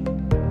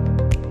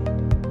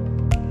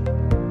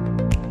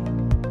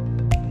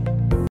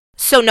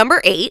 So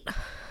number 8,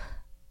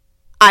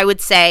 I would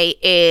say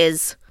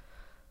is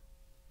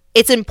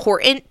it's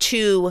important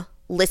to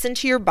listen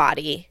to your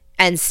body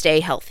and stay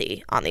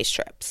healthy on these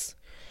trips.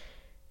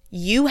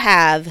 You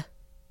have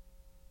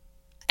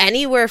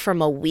anywhere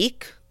from a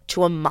week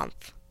to a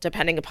month,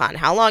 depending upon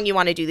how long you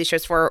want to do these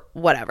trips for,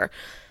 whatever.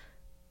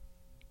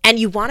 And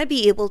you want to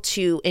be able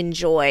to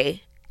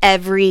enjoy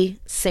every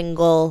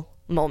single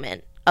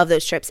moment of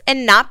those trips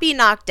and not be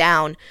knocked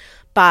down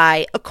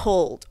by a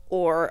cold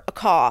or a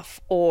cough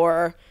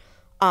or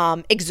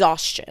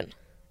exhaustion.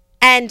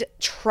 And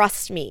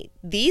trust me,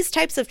 these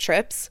types of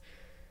trips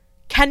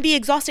can be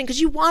exhausting because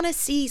you want to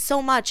see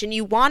so much and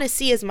you want to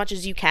see as much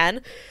as you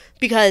can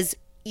because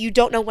you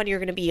don't know when you're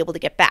going to be able to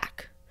get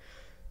back.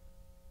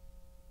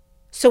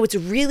 So it's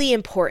really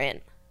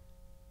important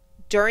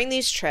during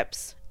these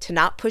trips to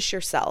not push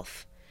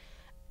yourself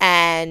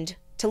and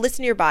to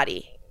listen to your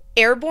body.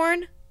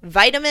 Airborne,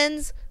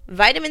 vitamins,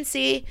 vitamin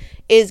C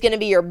is going to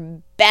be your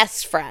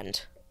best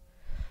friend.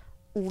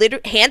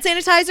 Hand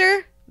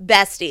sanitizer,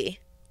 bestie.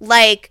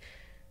 Like,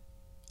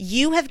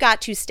 you have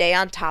got to stay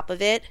on top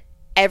of it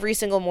every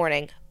single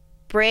morning.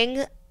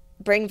 Bring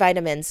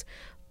vitamins,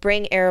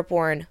 bring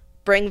Airborne,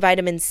 bring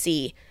vitamin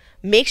C.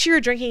 Make sure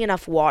you're drinking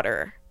enough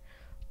water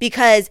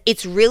because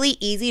it's really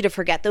easy to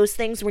forget those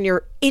things when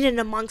you're in and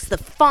amongst the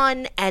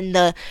fun and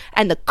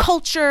the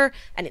culture,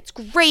 and it's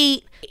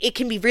great. It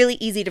can be really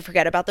easy to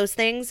forget about those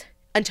things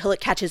until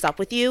it catches up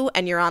with you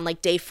and you're on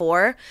like day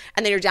 4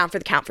 and then you're down for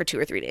the count for 2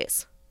 or 3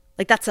 days.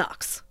 Like, that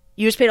sucks.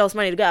 You just paid all this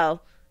money to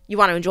go. You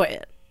want to enjoy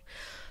it.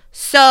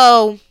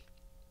 So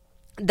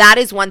that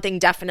is one thing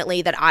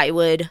definitely that I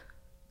would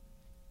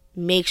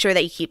make sure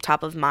that you keep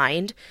top of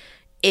mind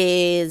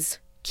is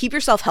keep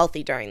yourself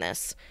healthy during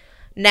this.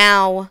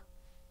 Now,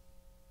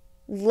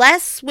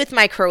 less with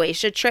my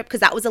Croatia trip because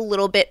that was a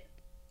little bit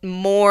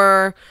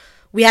more,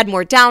 we had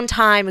more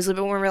downtime. It was a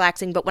little bit more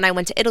relaxing. But when I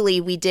went to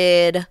Italy, we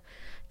did,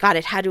 God,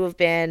 it had to have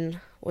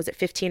been, was it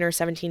 15 or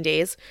 17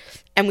 days?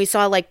 And we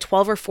saw like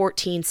 12 or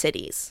 14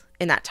 cities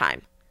in that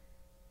time.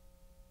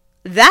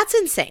 That's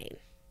insane.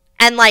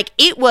 And like,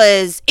 it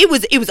was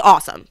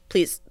awesome.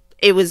 Please.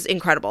 It was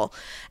incredible.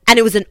 And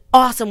it was an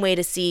awesome way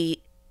to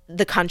see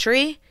the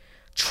country.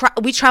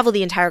 We traveled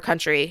the entire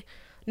country,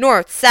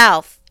 north,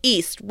 south,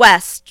 east,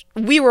 west.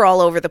 We were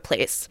all over the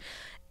place.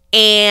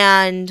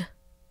 And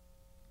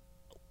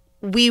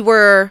we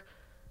were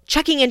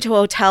checking into a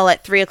hotel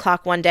at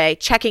 3:00 one day,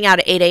 checking out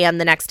at 8 a.m.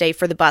 the next day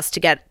for the bus to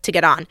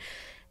get on.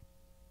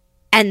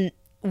 And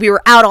we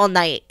were out all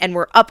night and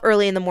we're up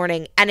early in the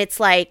morning. And it's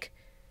like,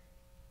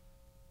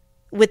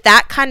 with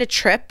that kind of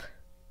trip,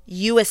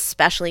 you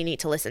especially need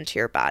to listen to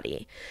your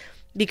body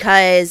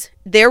because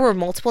there were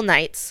multiple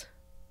nights.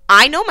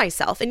 I know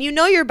myself and you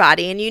know your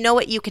body and you know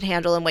what you can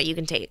handle and what you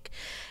can take.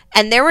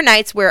 And there were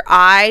nights where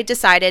I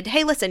decided,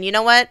 hey, listen, you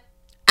know what?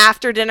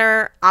 After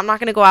dinner, I'm not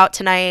going to go out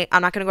tonight.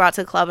 I'm not going to go out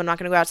to the club. I'm not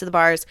going to go out to the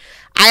bars.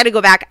 I got to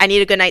go back. I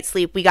need a good night's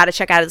sleep. We got to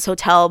check out of this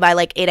hotel by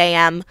like 8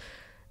 a.m.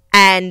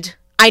 And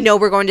I know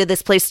we're going to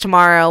this place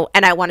tomorrow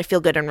and I want to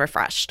feel good and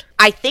refreshed.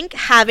 I think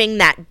having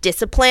that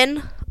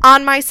discipline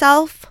on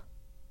myself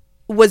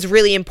was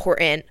really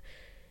important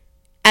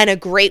and a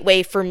great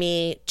way for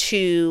me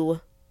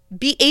to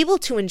be able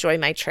to enjoy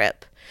my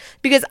trip.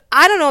 Because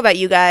I don't know about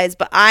you guys,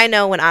 but I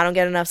know when I don't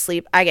get enough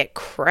sleep, I get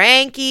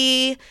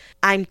cranky,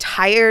 I'm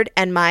tired,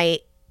 and my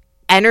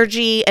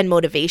energy and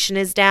motivation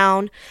is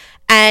down.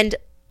 And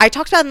I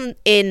talked about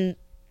in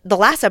the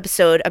last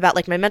episode about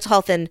like my mental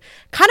health and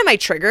kind of my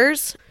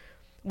triggers,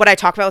 what I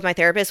talk about with my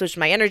therapist, which is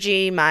my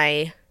energy,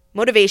 my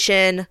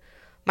motivation,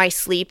 my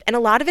sleep, and a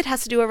lot of it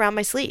has to do around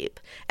my sleep.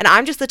 And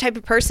I'm just the type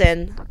of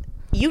person,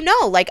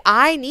 like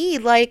I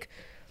need like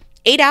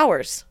 8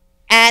 hours.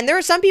 And there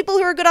are some people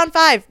who are good on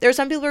 5. There are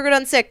some people who are good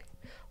on 6.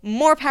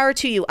 More power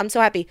to you. I'm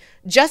so happy.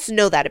 Just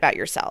know that about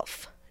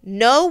yourself.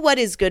 Know what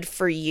is good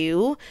for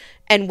you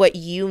and what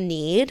you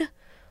need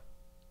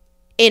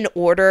in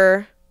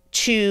order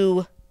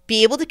to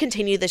be able to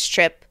continue this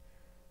trip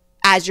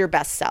as your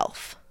best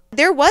self.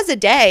 There was a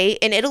day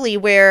in Italy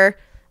where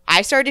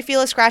I started to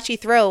feel a scratchy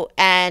throat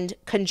and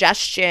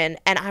congestion,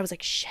 and I was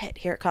like, shit,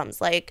 here it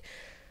comes. And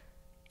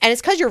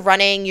it's because you're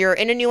running, you're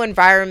in a new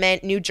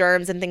environment, new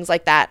germs and things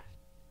like that.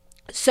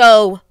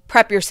 So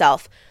prep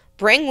yourself.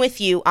 Bring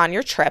with you on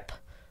your trip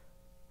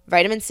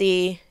vitamin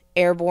C,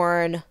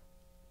 airborne,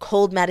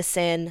 cold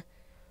medicine,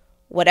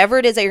 whatever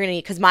it is that you're going to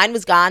need. Because mine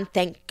was gone,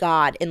 thank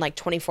God, in like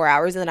 24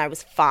 hours, and then I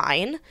was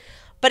fine.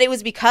 But it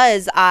was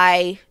because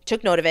I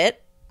took note of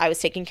it. I was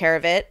taking care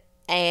of it.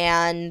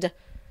 And,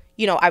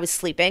 I was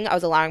sleeping. I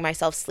was allowing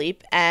myself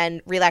sleep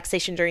and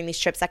relaxation during these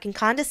trips that can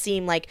kind of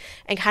seem like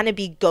and kind of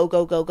be go,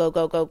 go, go, go,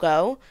 go, go,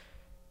 go.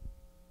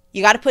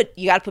 You got to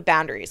put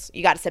boundaries.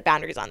 You got to set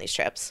boundaries on these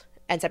trips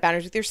and set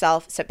boundaries with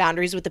yourself, set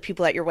boundaries with the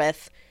people that you're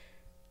with,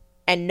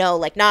 and know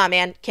like, nah,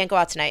 man, can't go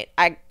out tonight.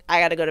 I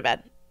got to go to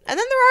bed. And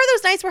then there are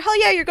those nights where hell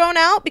yeah, you're going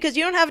out because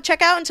you don't have a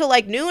checkout until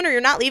like noon or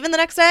you're not leaving the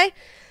next day.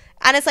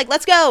 And it's like,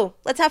 let's go,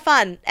 let's have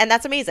fun. And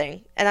that's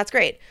amazing. And that's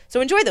great.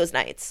 So enjoy those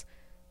nights,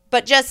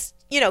 but just,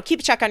 keep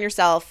a check on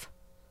yourself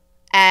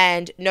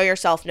and know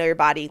yourself, know your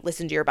body,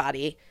 listen to your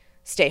body,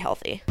 stay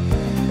healthy.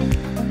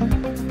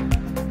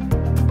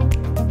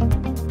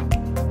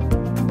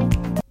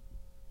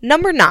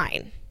 Number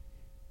 9.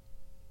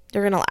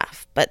 You're going to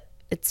laugh, but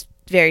it's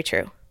very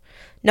true.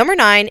 Number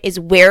 9 is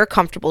wear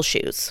comfortable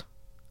shoes.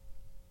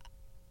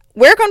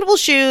 Wear comfortable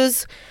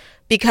shoes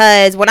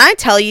because when I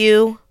tell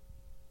you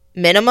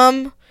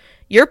minimum,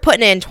 you're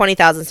putting in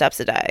 20,000 steps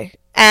a day.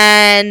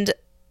 And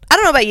I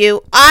don't know about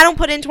you, I don't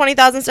put in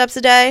 20,000 steps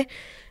a day.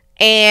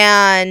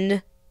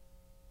 And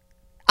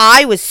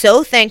I was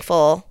so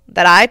thankful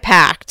that I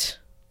packed,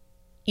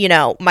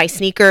 my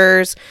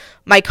sneakers,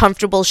 my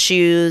comfortable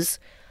shoes.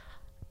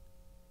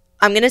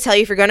 I'm going to tell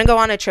you, if you're going to go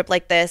on a trip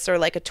like this or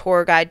like a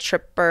tour guide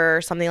trip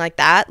or something like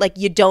that, like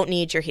you don't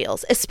need your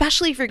heels,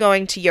 especially if you're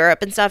going to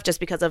Europe and stuff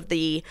just because of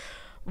the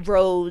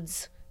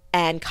roads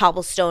and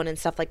cobblestone and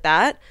stuff like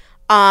that.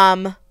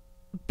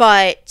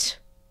 But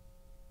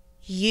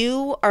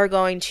you are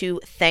going to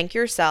thank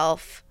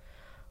yourself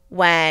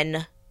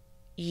when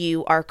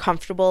you are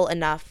comfortable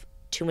enough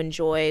to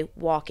enjoy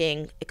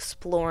walking,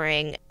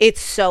 exploring.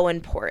 It's so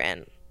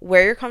important.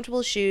 Wear your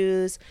comfortable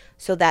shoes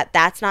so that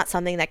that's not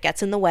something that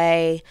gets in the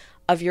way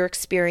of your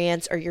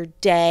experience or your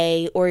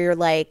day, or you're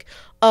like,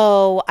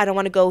 oh, I don't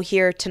want to go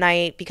here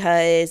tonight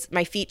because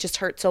my feet just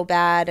hurt so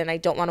bad and I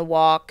don't want to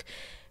walk.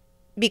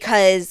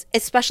 Because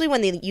especially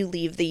when you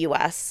leave the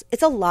US,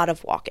 it's a lot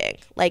of walking,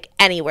 like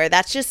anywhere.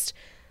 That's just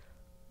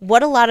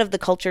what a lot of the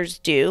cultures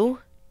do.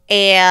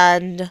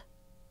 And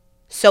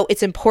so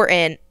it's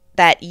important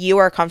that you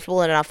are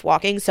comfortable enough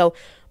walking. So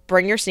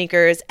bring your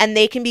sneakers, and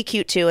they can be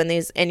cute too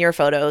in your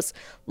photos.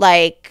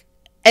 Like,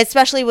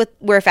 especially with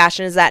where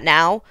fashion is at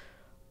now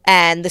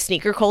and the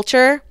sneaker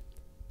culture.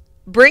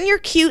 Bring your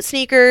cute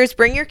sneakers,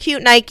 bring your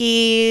cute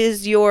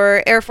Nikes,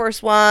 your Air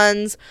Force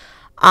Ones.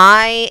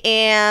 I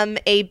am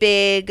a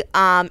big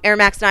Air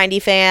Max 90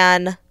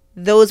 fan.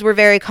 Those were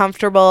very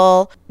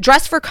comfortable.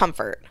 Dress for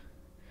comfort.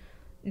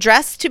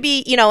 Dress to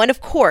be, and of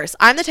course,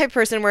 I'm the type of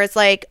person where it's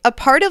like a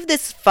part of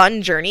this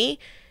fun journey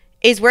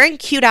is wearing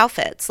cute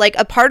outfits. Like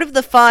a part of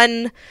the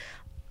fun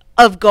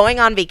of going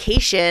on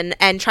vacation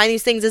and trying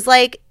these things is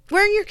like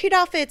wearing your cute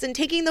outfits and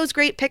taking those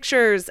great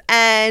pictures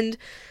and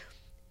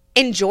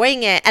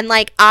enjoying it. And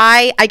like,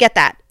 I get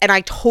that. And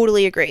I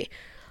totally agree.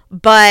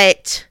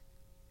 But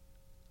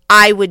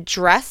I would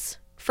dress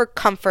for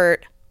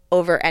comfort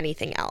over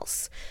anything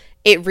else.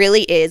 It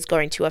really is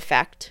going to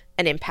affect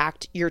and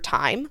impact your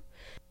time.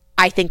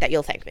 I think that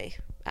you'll thank me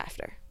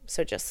after.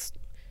 So just,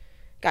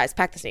 guys,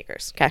 pack the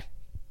sneakers, okay?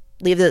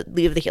 Leave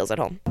the heels at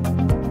home.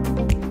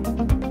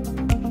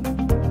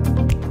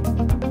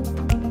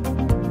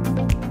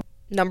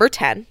 Number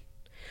 10.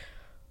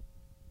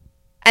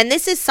 And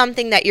this is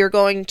something that you're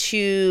going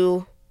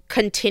to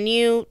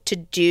continue to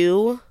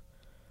do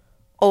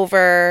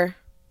over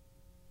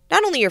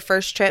not only your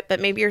first trip, but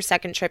maybe your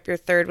second trip, your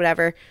third,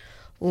 whatever.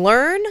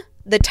 Learn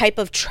the type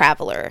of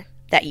traveler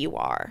that you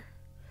are.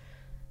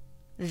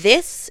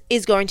 This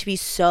is going to be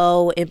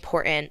so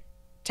important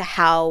to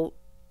how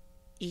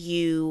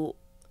you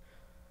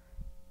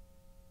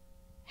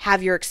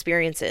have your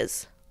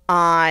experiences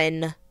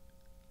on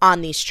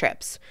these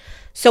trips.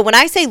 So when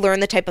I say learn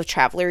the type of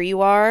traveler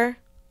you are,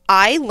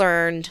 I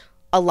learned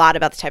a lot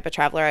about the type of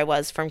traveler I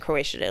was from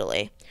Croatia to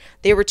Italy.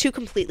 They were two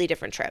completely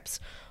different trips.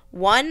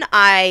 One,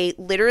 I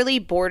literally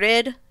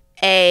boarded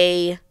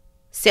a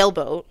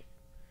sailboat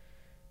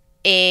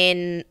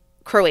in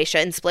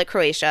Croatia, in Split,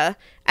 Croatia,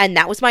 and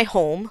that was my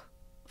home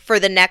for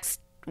the next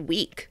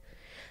week.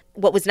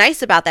 What was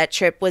nice about that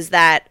trip was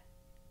that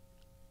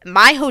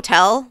my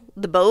hotel,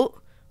 the boat,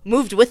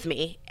 moved with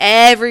me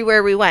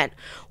everywhere we went.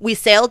 We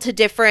sailed to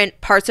different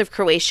parts of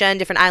Croatia and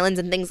different islands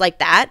and things like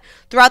that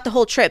throughout the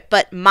whole trip,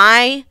 but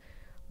my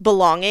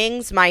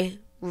belongings, my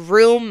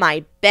room,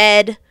 my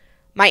bed,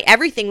 my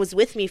everything was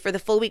with me for the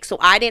full week, so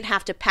I didn't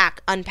have to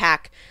pack,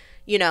 unpack,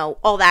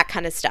 all that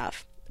kind of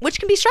stuff, which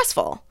can be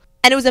stressful.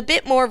 And it was a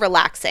bit more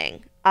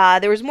relaxing.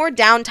 There was more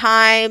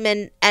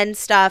downtime and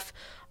stuff.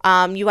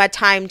 You had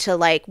time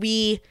to,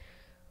 we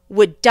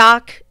would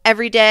dock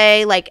every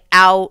day,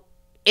 out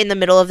in the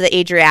middle of the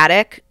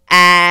Adriatic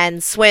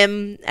and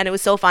swim, and it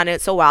was so fun and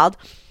it's so wild.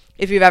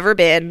 If you've ever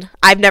been,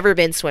 I've never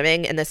been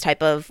swimming in this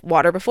type of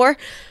water before,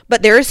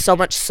 but there is so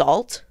much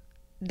salt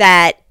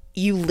that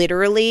you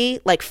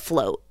literally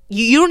float.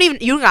 You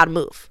don't gotta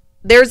move.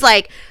 There's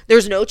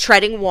no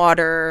treading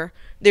water.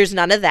 There's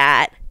none of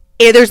that.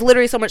 There's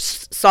literally so much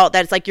salt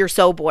that it's you're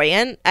so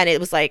buoyant, and it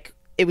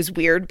was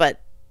weird but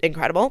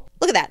incredible.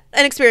 Look at that,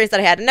 an experience that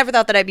I had. I never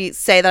thought that I'd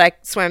say that I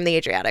swam the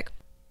Adriatic.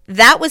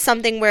 That was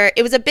something where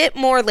it was a bit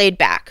more laid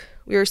back.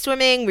 We were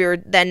swimming. We were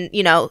then,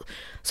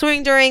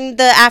 swimming during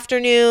the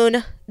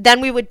afternoon.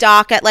 Then we would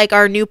dock at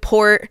our new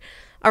port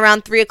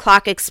around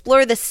 3:00,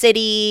 explore the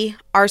city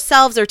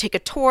ourselves or take a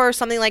tour,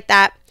 something like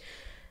that.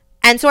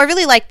 And so I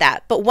really liked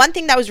that. But one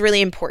thing that was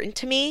really important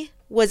to me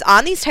was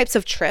on these types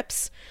of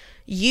trips,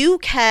 you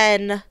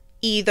can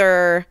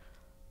either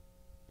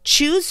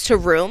choose to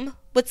room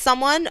with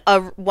someone,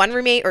 one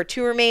roommate or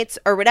two roommates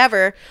or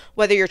whatever,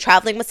 whether you're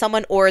traveling with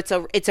someone or it's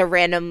a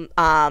random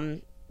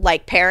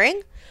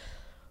pairing,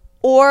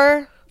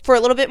 or for a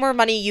little bit more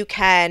money you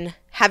can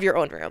have your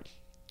own room.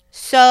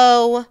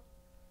 So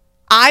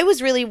I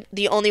was really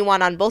the only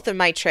one on both of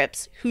my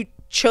trips who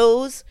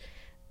chose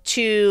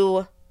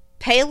to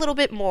pay a little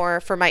bit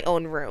more for my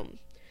own room.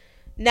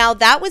 Now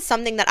that was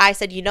something that I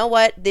said, you know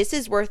what, this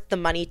is worth the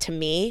money to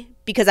me,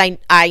 because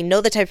I know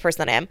the type of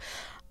person that I am.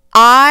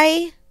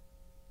 I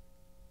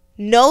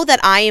know that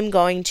I am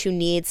going to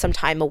need some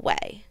time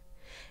away,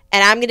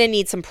 and I'm going to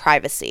need some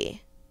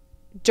privacy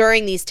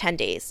during these 10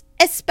 days,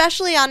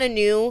 especially on a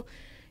new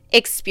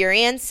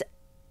experience.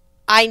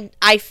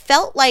 I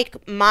felt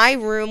like my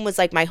room was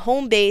my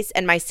home base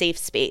and my safe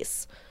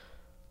space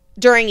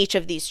during each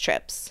of these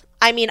trips.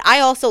 I mean, I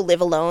also live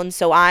alone,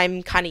 so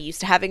I'm kind of used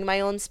to having my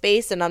own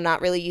space, and I'm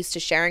not really used to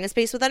sharing a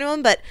space with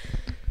anyone. But,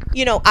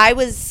 I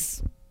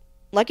was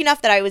lucky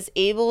enough that I was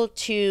able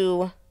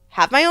to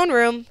have my own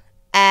room,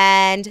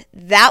 and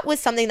that was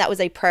something that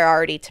was a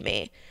priority to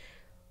me,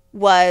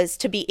 was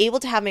to be able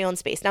to have my own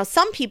space. Now,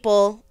 some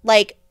people,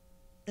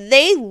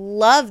 they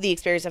love the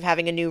experience of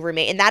having a new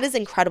roommate, and that is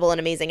incredible and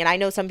amazing. And I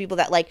know some people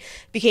that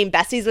became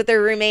besties with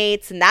their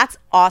roommates, and that's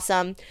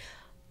awesome.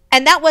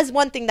 And that was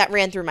one thing that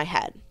ran through my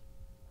head.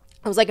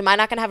 I was like, am I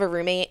not going to have a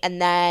roommate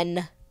and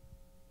then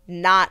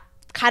not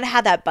kind of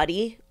have that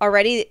buddy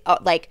already,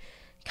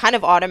 kind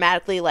of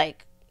automatically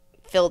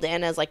filled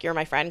in as you're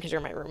my friend because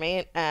you're my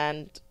roommate,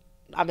 and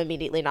I'm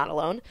immediately not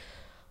alone.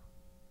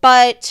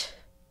 But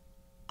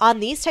on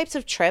these types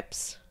of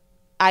trips,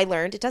 I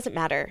learned it doesn't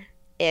matter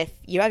if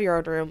you have your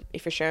own room,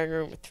 if you're sharing a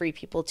room with 3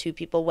 people, 2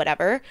 people,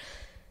 whatever,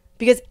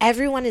 because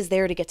everyone is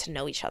there to get to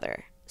know each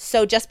other.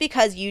 So just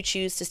because you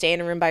choose to stay in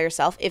a room by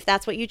yourself, if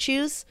that's what you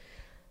choose,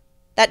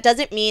 that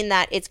doesn't mean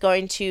that it's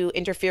going to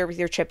interfere with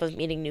your trip of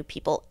meeting new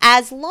people,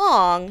 as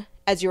long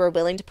as you are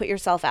willing to put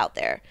yourself out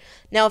there.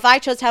 Now, if I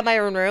chose to have my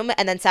own room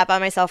and then sat by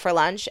myself for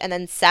lunch and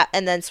then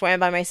swam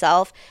by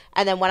myself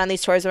and then went on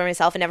these tours by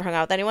myself and never hung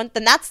out with anyone,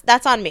 then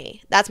that's on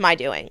me. That's my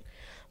doing.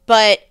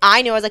 But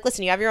I knew, I was like,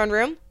 listen, you have your own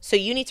room, so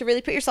you need to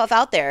really put yourself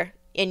out there,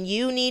 and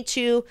you need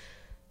to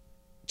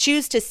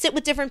choose to sit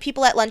with different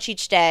people at lunch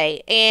each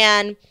day,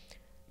 and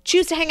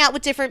choose to hang out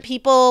with different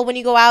people when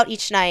you go out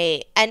each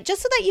night, and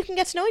just so that you can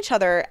get to know each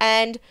other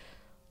and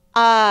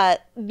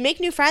make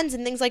new friends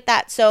and things like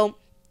that. So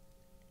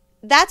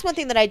that's one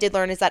thing that I did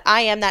learn, is that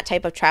I am that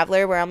type of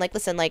traveler where I'm like,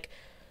 listen,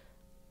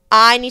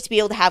 I need to be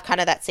able to have kind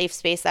of that safe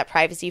space, that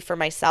privacy for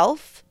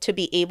myself, to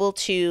be able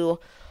to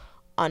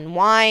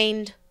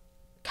unwind,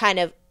 kind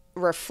of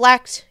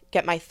reflect,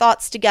 get my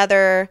thoughts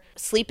together.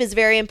 Sleep is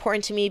very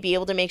important to me, be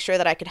able to make sure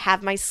that I could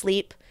have my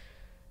sleep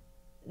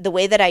the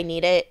way that I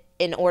need it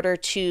in order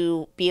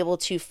to be able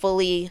to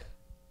fully,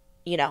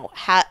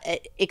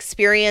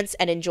 experience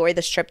and enjoy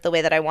this trip the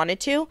way that I wanted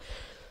to.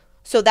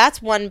 So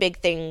that's one big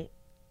thing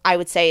I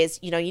would say is,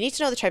 you need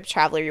to know the type of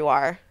traveler you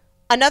are.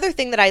 Another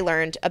thing that I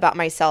learned about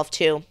myself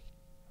too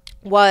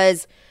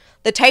was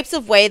the types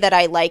of way that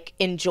I like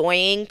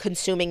enjoying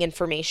consuming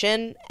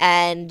information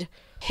and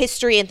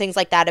history and things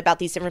like that about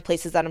these different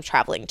places that I'm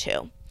traveling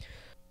to.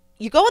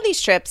 You go on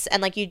these trips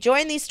and you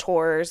join these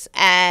tours,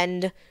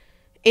 and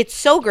it's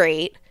so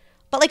great,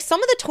 But like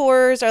some of the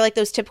tours are like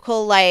those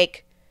typical,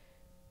 like,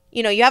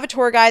 you know, you have a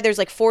tour guide, there's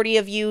like 40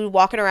 of you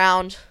walking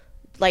around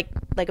like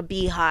a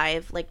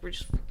beehive, like we're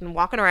just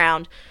walking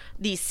around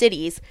these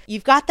cities.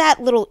 You've got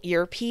that little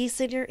earpiece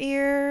in your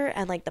ear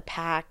and like the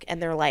pack,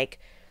 and they're like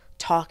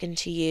talking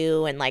to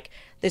you, and like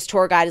this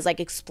tour guide is like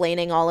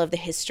explaining all of the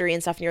history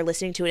and stuff, and you're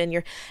listening to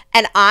it,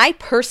 and I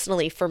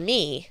personally, for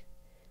me,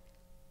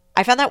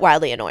 I found that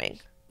wildly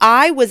annoying.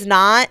 I was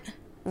not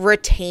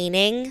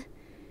retaining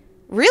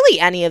really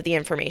any of the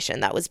information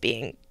that was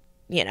being,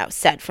 you know,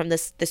 said from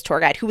this tour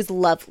guide, who was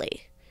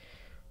lovely.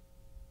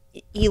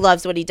 He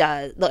loves what he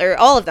does, or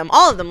all of them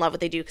love what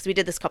they do, because we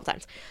did this a couple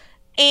times.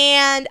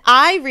 And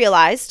I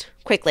realized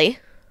quickly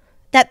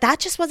that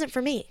just wasn't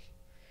for me.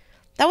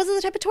 That wasn't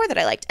the type of tour that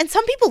I liked. And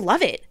some people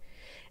love it.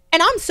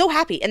 And I'm so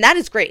happy. And that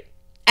is great.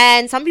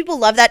 And some people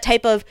love that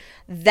type of,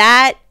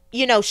 that,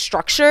 you know,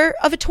 structure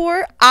of a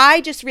tour.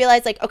 I just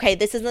realized, like, okay,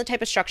 this isn't the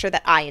type of structure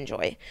that I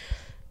enjoy.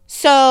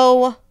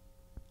 So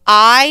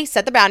I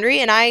set the boundary,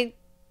 and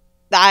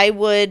I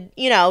would,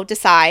 you know,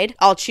 decide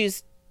I'll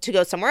choose to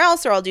go somewhere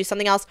else, or I'll do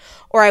something else,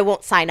 or I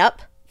won't sign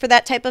up for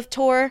that type of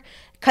tour.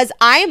 Because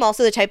I am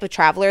also the type of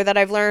traveler that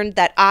I've learned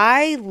that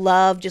I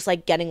love just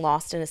like getting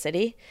lost in a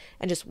city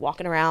and just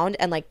walking around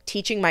and like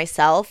teaching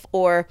myself,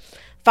 or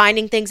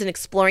finding things and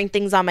exploring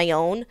things on my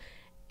own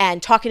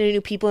and talking to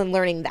new people and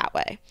learning that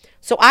way.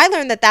 So I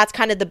learned that that's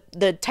kind of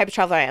the type of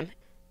traveler I am.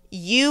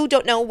 You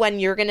don't know when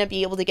you're going to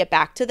be able to get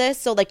back to this.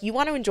 So like, you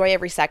want to enjoy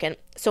every second.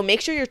 So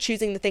make sure you're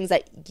choosing the things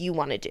that you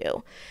want to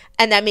do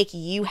and that make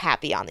you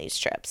happy on these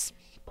trips.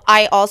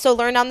 I also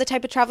learned I'm the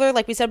type of traveler,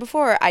 like we said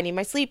before, I need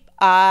my sleep.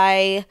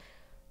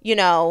 You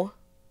know,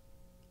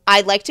 I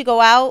like to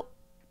go out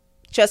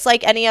just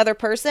like any other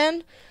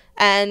person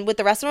and with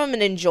the rest of them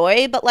and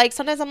enjoy. But like,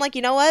 sometimes I'm like,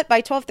 you know what?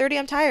 By 12:30,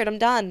 I'm tired. I'm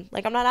done.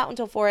 Like, I'm not out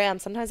until 4 a.m.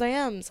 Sometimes I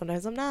am.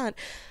 Sometimes I'm not.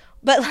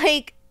 But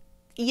like,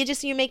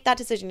 you make that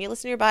decision. You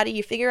listen to your body.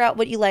 You figure out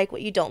what you like,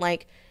 what you don't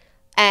like.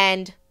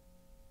 And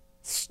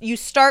you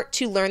start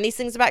to learn these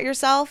things about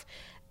yourself.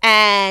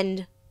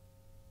 And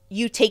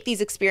you take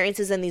these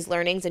experiences and these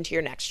learnings into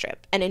your next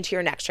trip, and into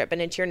your next trip,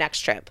 and into your next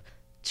trip.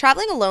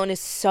 Traveling alone is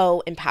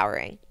so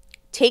empowering.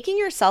 Taking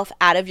yourself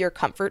out of your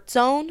comfort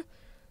zone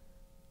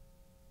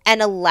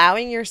and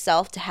allowing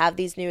yourself to have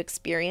these new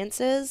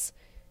experiences,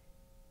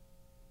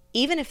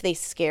 even if they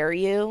scare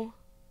you,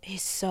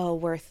 is so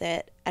worth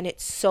it. And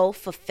it's so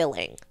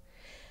fulfilling.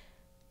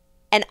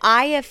 And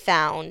I have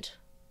found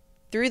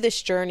through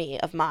this journey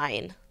of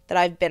mine that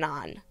I've been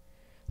on,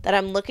 that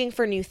I'm looking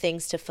for new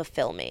things to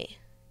fulfill me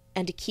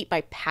and to keep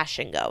my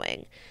passion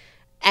going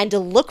and to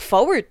look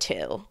forward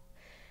to.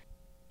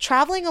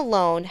 Traveling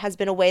alone has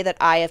been a way that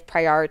I have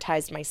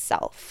prioritized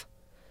myself.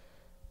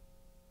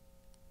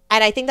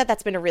 And I think that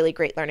that's been a really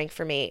great learning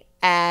for me.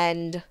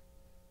 And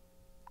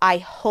I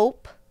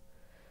hope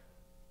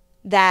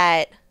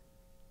that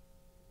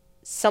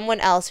someone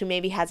else who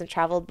maybe hasn't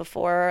traveled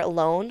before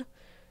alone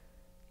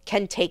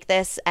can take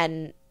this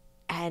and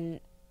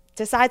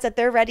decides that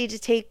they're ready to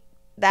take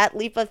that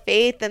leap of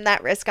faith and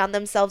that risk on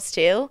themselves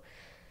too.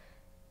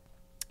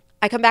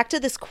 I come back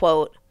to this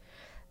quote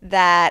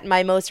that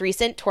my most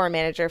recent tour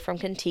manager from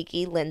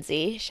Kentucky,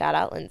 Lindsay, shout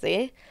out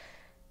Lindsay,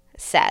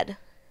 said.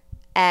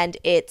 And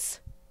it's,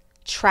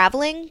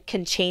 traveling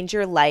can change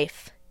your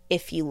life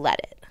if you let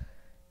it.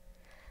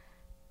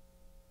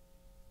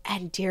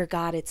 And dear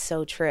God, it's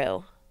so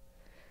true.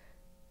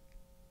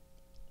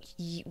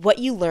 What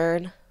you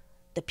learn,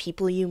 the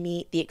people you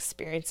meet, the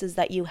experiences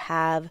that you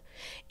have,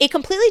 it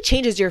completely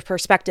changes your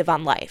perspective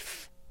on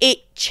life.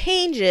 It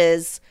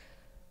changes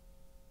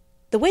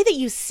the way that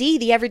you see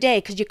the everyday,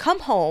 because you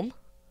come home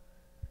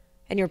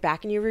and you're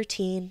back in your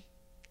routine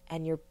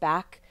and you're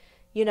back,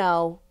 you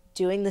know,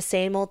 doing the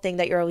same old thing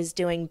that you're always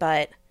doing,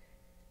 but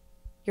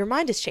your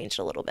mind has changed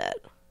a little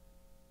bit.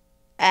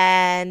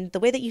 And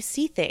the way that you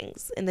see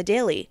things in the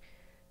daily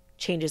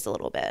changes a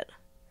little bit.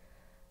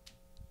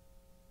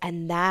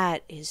 And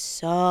that is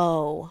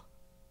so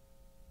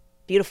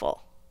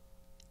beautiful.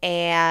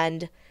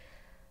 And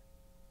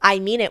I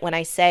mean it when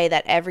I say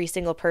that every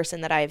single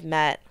person that I've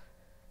met,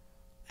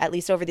 at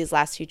least over these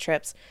last few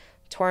trips,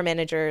 tour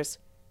managers,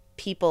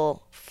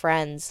 people,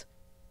 friends,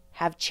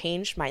 have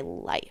changed my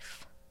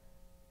life.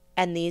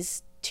 And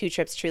these 2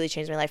 trips truly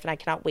changed my life, and I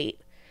cannot wait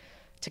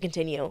to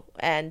continue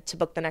and to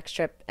book the next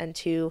trip and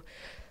to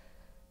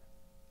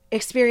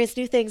experience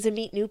new things and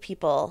meet new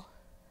people.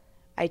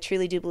 I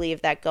truly do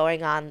believe that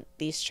going on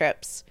these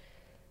trips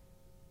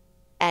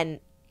and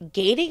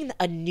gaining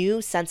a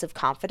new sense of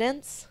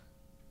confidence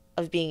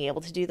of being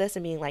able to do this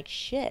and being like,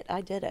 shit, I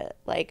did it.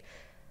 Like,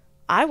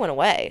 I went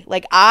away.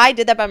 Like, I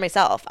did that by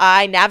myself.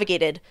 I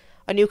navigated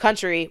a new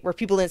country where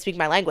people didn't speak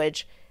my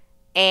language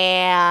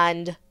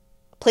and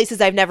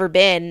places I've never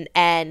been.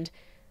 And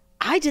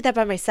I did that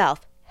by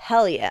myself.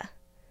 Hell yeah.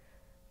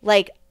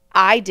 Like,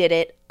 I did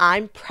it.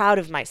 I'm proud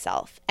of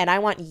myself. And I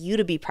want you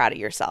to be proud of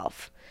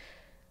yourself.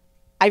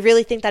 I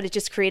really think that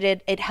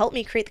it helped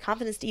me create the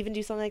confidence to even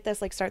do something like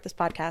this, like start this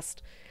podcast.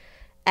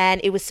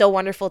 And it was so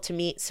wonderful to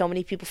meet so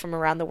many people from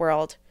around the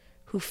world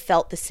who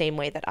felt the same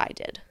way that I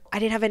did. I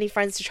didn't have any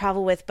friends to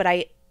travel with, but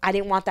I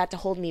didn't want that to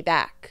hold me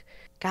back.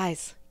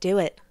 Guys, do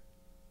it.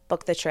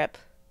 Book the trip.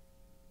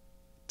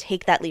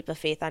 Take that leap of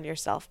faith on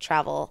yourself.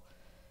 Travel.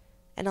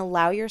 And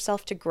allow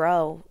yourself to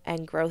grow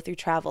and grow through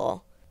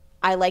travel.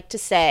 I like to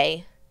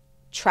say,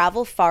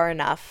 travel far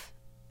enough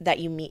that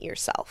you meet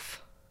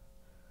yourself.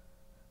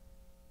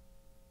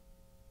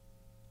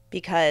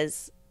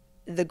 Because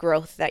the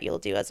growth that you'll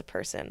do as a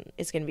person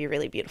is going to be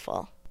really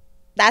beautiful.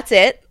 That's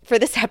it for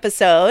this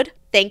episode.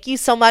 Thank you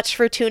so much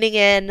for tuning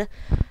in.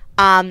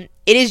 It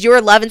is your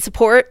love and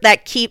support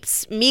that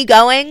keeps me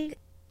going.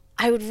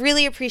 I would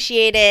really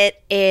appreciate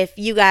it if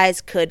you guys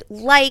could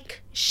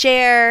like,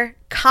 share,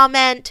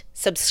 comment,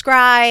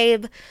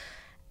 subscribe,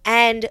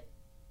 and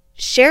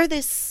share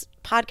this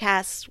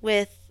podcast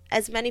with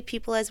as many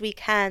people as we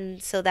can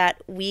so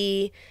that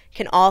we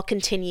can all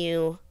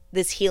continue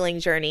this healing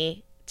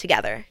journey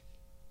together.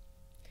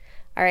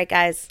 All right,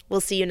 guys,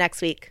 we'll see you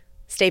next week.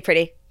 Stay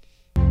pretty.